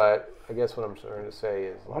 But I guess what I'm trying to say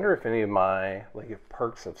is... I wonder if any of my, like, if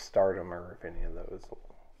perks of stardom or if any of those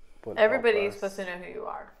would Everybody help is us. supposed to know who you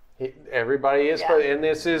are. Everybody is... Yeah. And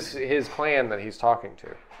this is his clan that he's talking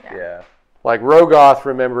to. Yeah. Like, Rogoth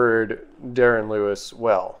remembered Darren Lewis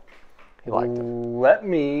well. He liked him. Let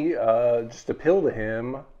me just appeal to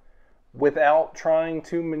him without trying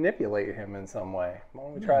to manipulate him in some way. Why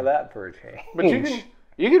don't we try that for a change? But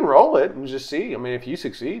you can roll it and just see. I mean, if you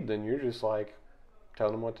succeed, then you're just like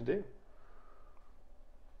telling him what to do.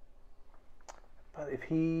 But if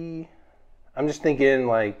he... I'm just thinking,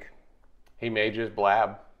 like... He may just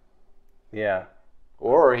blab. Yeah.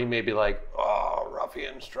 Or he may be like, oh,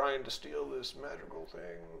 ruffian's trying to steal this magical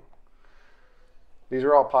thing. These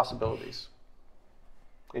are all possibilities.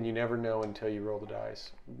 And you never know until you roll the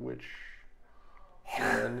dice which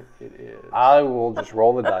one it is. I will just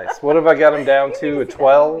roll the dice. What have I got him down to? A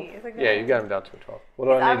 12? Yeah, you got him down to a 12. What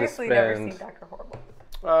do I need to Obviously never seen spend? Dr.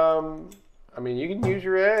 Horrible. I mean, you can use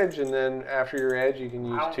your edge, and then after your edge, you can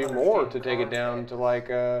use I don't 2 more to understand take it down to like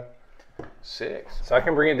 6. So I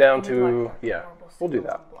can bring it down You like to... Dr. Yeah, Horrible's we'll do skills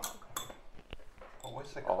that. and blog.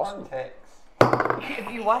 What's the context?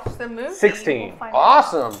 If you watch the movie, 16. you will find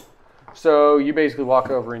Awesome. So you basically walk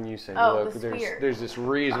over and you say, Oh, look, the sphere. there's this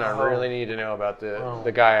reason I really need to know about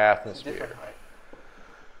the Gaiathna sphere.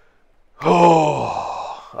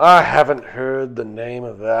 Oh, I haven't heard the name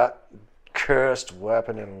of that cursed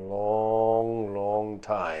weapon in a long, long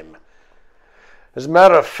time. As a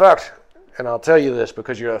matter of fact, and I'll tell you this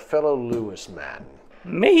because you're a fellow Lewis man,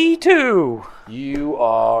 Me too. you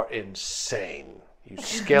are insane. You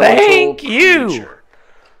skeletal Thank you. creature.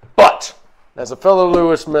 But, as a fellow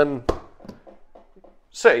Lewis man,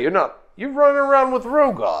 say, you're running around with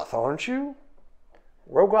Rogoth, aren't you?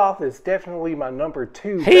 Rogoth is definitely my number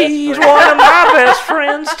 2 He's best friend. one of my best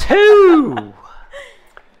friends too.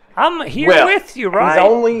 I'm here Well, with you, right?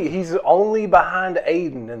 He's only behind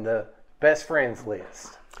Aiden in the best friends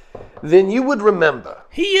list. Then you would remember.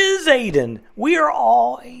 He is Aiden. We are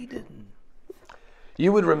all Aiden.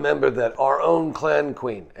 You would remember that our own clan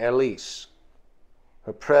queen, Elise,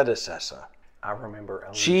 her predecessor, I remember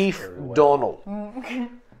Elise Chief very well. Donald,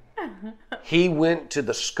 he went to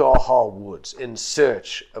the Scarhall Woods in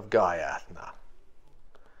search of Gaiathna.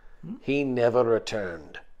 He never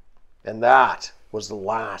returned. And that was the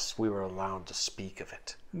last we were allowed to speak of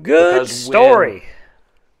it. Good Because story.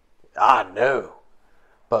 I know.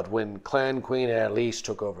 But when Clan Queen Elise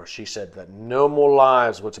took over, she said that no more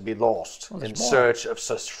lives were to be lost in search of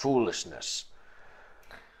such foolishness.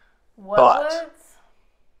 What But- woods?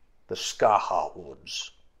 The Scarhall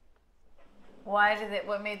Woods.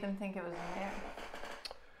 What made them think it was in there?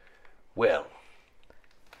 Well,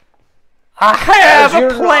 I have as you're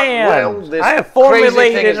a not plan. well, this I have crazy thing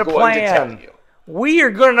formulated is a going to tell plan. you. We are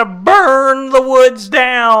going to burn the woods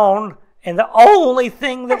down, and the only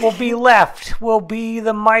thing that will be left will be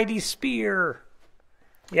the mighty spear.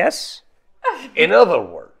 Yes? In other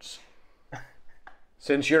words,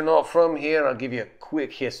 since you're not from here, I'll give you a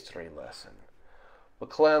quick history lesson. The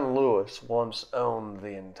Clan Lewis once owned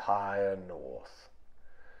the entire North.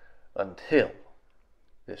 Until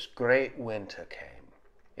this great winter came.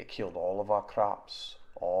 It killed all of our crops,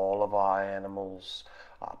 all of our animals.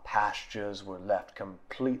 Our pastures were left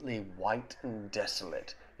completely white and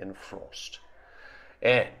desolate in frost.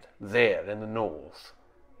 And there in the north,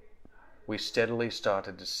 we steadily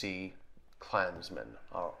started to see clansmen,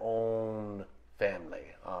 our own family,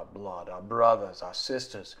 our blood, our brothers, our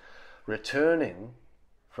sisters, returning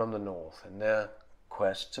from the north, and their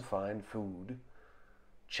quest to find food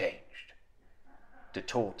changed,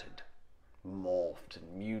 distorted, morphed,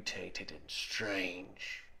 and mutated in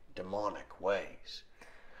strange, demonic ways.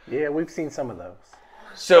 Yeah, we've seen some of those.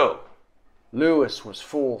 So, Lewis was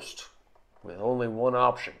forced with only one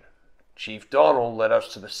option. Chief Donald led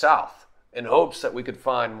us to the south in hopes that we could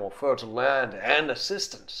find more fertile land and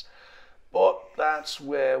assistance. But that's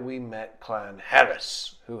where we met Clan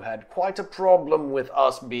Harris, who had quite a problem with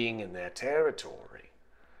us being in their territory.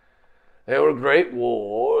 There were great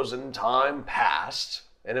wars and time passed,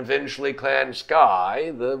 and eventually Clan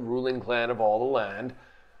Sky, the ruling clan of all the land,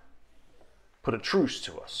 put a truce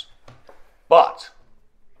to us. But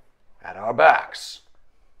at our backs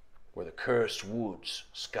were the cursed woods,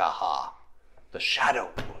 Skaha, the shadow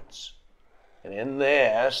woods. And in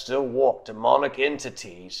there still walked demonic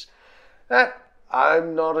entities that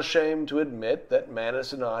I'm not ashamed to admit that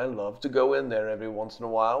Manus and I love to go in there every once in a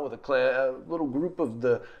while with a little group of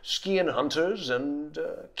the skiing hunters and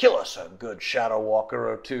kill us a good shadow walker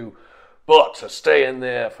or two. But to stay in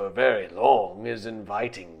there for very long is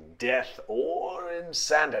inviting death or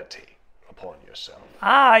insanity upon yourself.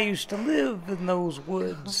 I used to live in those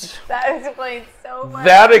woods. That explains so much.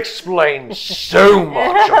 That explains so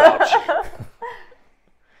much about you.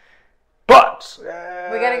 But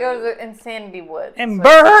We gotta go to the Insanity Woods. And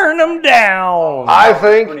burn them down. I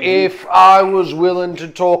think if I was willing to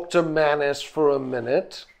talk to Manus for a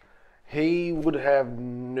minute, he would have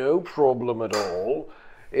no problem at all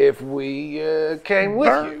if we came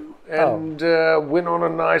with you and went on a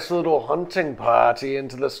nice little hunting party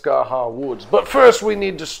into the Skaha Woods. But first we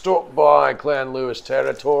need to stop by Clan Lewis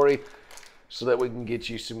territory so that we can get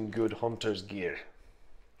you some good hunter's gear.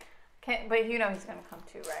 But you know he's gonna come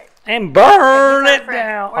too, right? And burn He's our it friend.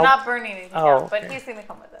 down. We're not burning anything down, but okay. he's gonna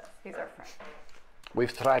come with us. He's our friend.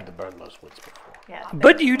 We've tried to burn those woods before. Yeah.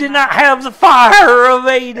 But you did not have the fire of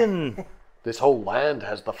Aiden. This whole land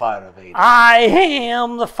has the fire of Aiden. I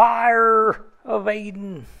am the fire of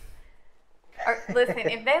Aiden. Listen,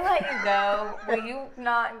 if they let you go, will you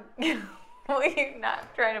not? Will you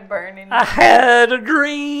not try to burn anything? I had a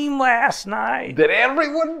dream last night That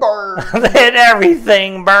everyone burned. that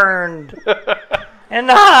everything burned.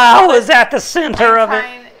 And I was at the center of it.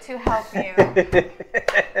 Trying to help you.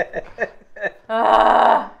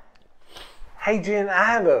 Hey, Jen, I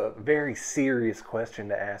have a very serious question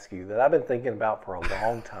to ask you that I've been thinking about for a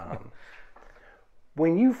long time.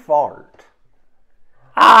 When you fart,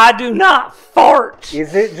 I do not fart.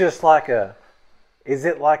 is it like a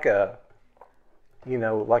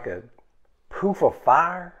poof of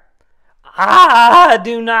fire? I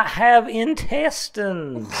do not have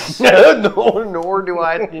intestines. Nor do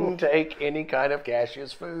I intake any kind of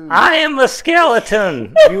gaseous food. I am a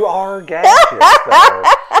skeleton. You are gaseous, though.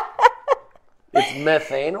 It's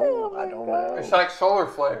methanol? I don't know. It's like solar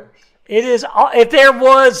flares. It is. If there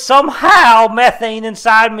was somehow methane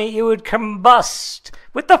inside me, it would combust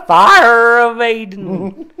with the fire of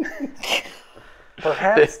Aden.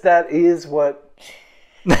 Perhaps that is what...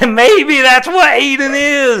 Maybe that's what Eden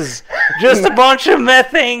is. Just a bunch of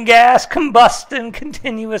methane gas combusting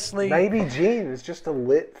continuously. Maybe Gene is just a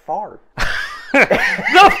lit fart.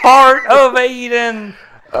 The fart of Eden.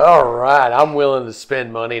 All right, I'm willing to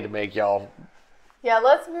spend money to make y'all Yeah,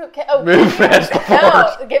 let's move. move past the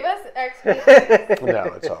fart. No, give us XP. No,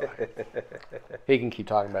 it's all right. He can keep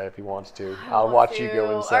talking about it if he wants to. I'll watch you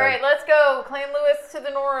go inside. All right, let's go. Clan Lewis to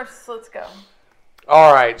the north. Let's go.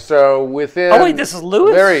 All right, so within Oh, wait, this is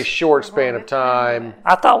Lewis? a very short span of time,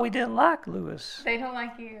 I thought we didn't like Lewis. They don't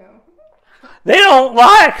like you. They don't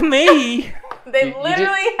like me. They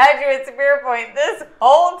literally had you at spear point this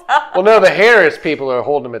whole time. well, no, the Harris people are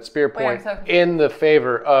holding him at spear Wait, I'm point so confused. in the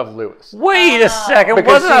favor of Lewis. Wait a second.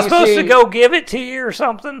 Because Wasn't I see- supposed see- to go give it to you or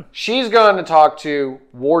something? She's going to talk to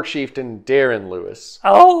War Chieftain Darren Lewis,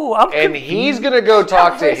 Oh, I'm and confused. he's going to go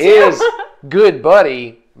talk to his good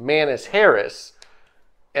buddy, Manus Harris,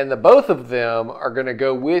 and the both of them are going to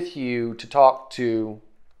go with you to talk to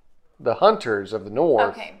the hunters of the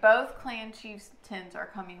north. Okay, both clan chieftains are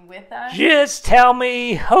coming with us. Just tell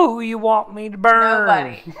me who you want me to burn.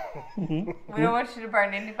 Nobody. We don't want you to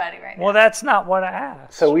burn anybody right now. Well, that's not what I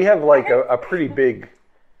asked. So we have like a pretty big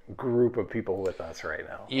group of people with us right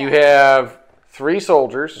now. You have 3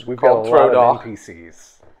 soldiers We've got a called lot of Throwdock.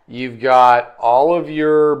 NPCs. You've got all of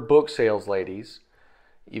your book sales ladies.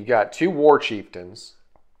 You've got 2 war chieftains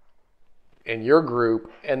in your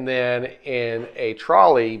group, and then in a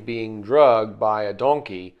trolley being drugged by a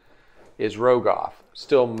donkey is Rogoth,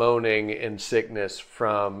 still moaning in sickness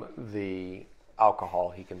from the alcohol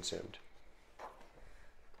he consumed.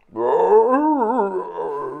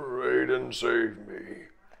 Aiden, save me.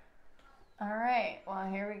 All right, well,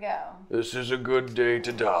 here we go. This is a good day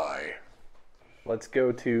to die. Let's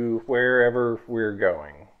go to wherever we're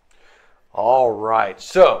going. All right,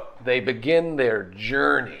 so they begin their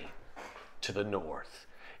journey to the north.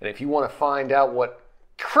 And if you want to find out what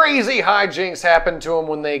crazy hijinks happen to them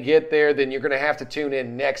when they get there, then you're going to have to tune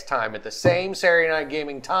in next time at the same Saturday Night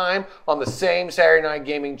Gaming time on the same Saturday Night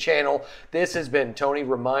Gaming channel. This has been Tony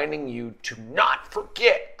reminding you to not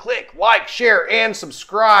forget, click, like, share, and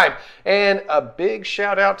subscribe. And a big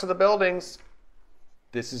shout out to the buildings.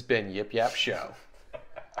 This has been Yip Yap Show.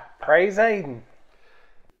 Praise Aiden.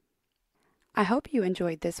 I hope you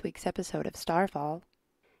enjoyed this week's episode of Starfall.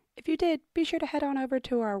 If you did, be sure to head on over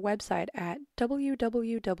to our website at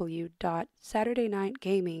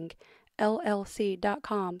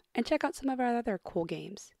www.saturdaynightgamingllc.com and check out some of our other cool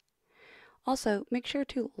games. Also, make sure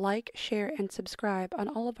to like, share, and subscribe on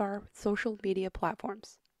all of our social media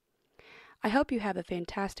platforms. I hope you have a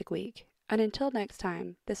fantastic week, and until next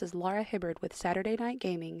time, this is Laura Hibbard with Saturday Night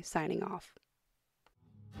Gaming signing off.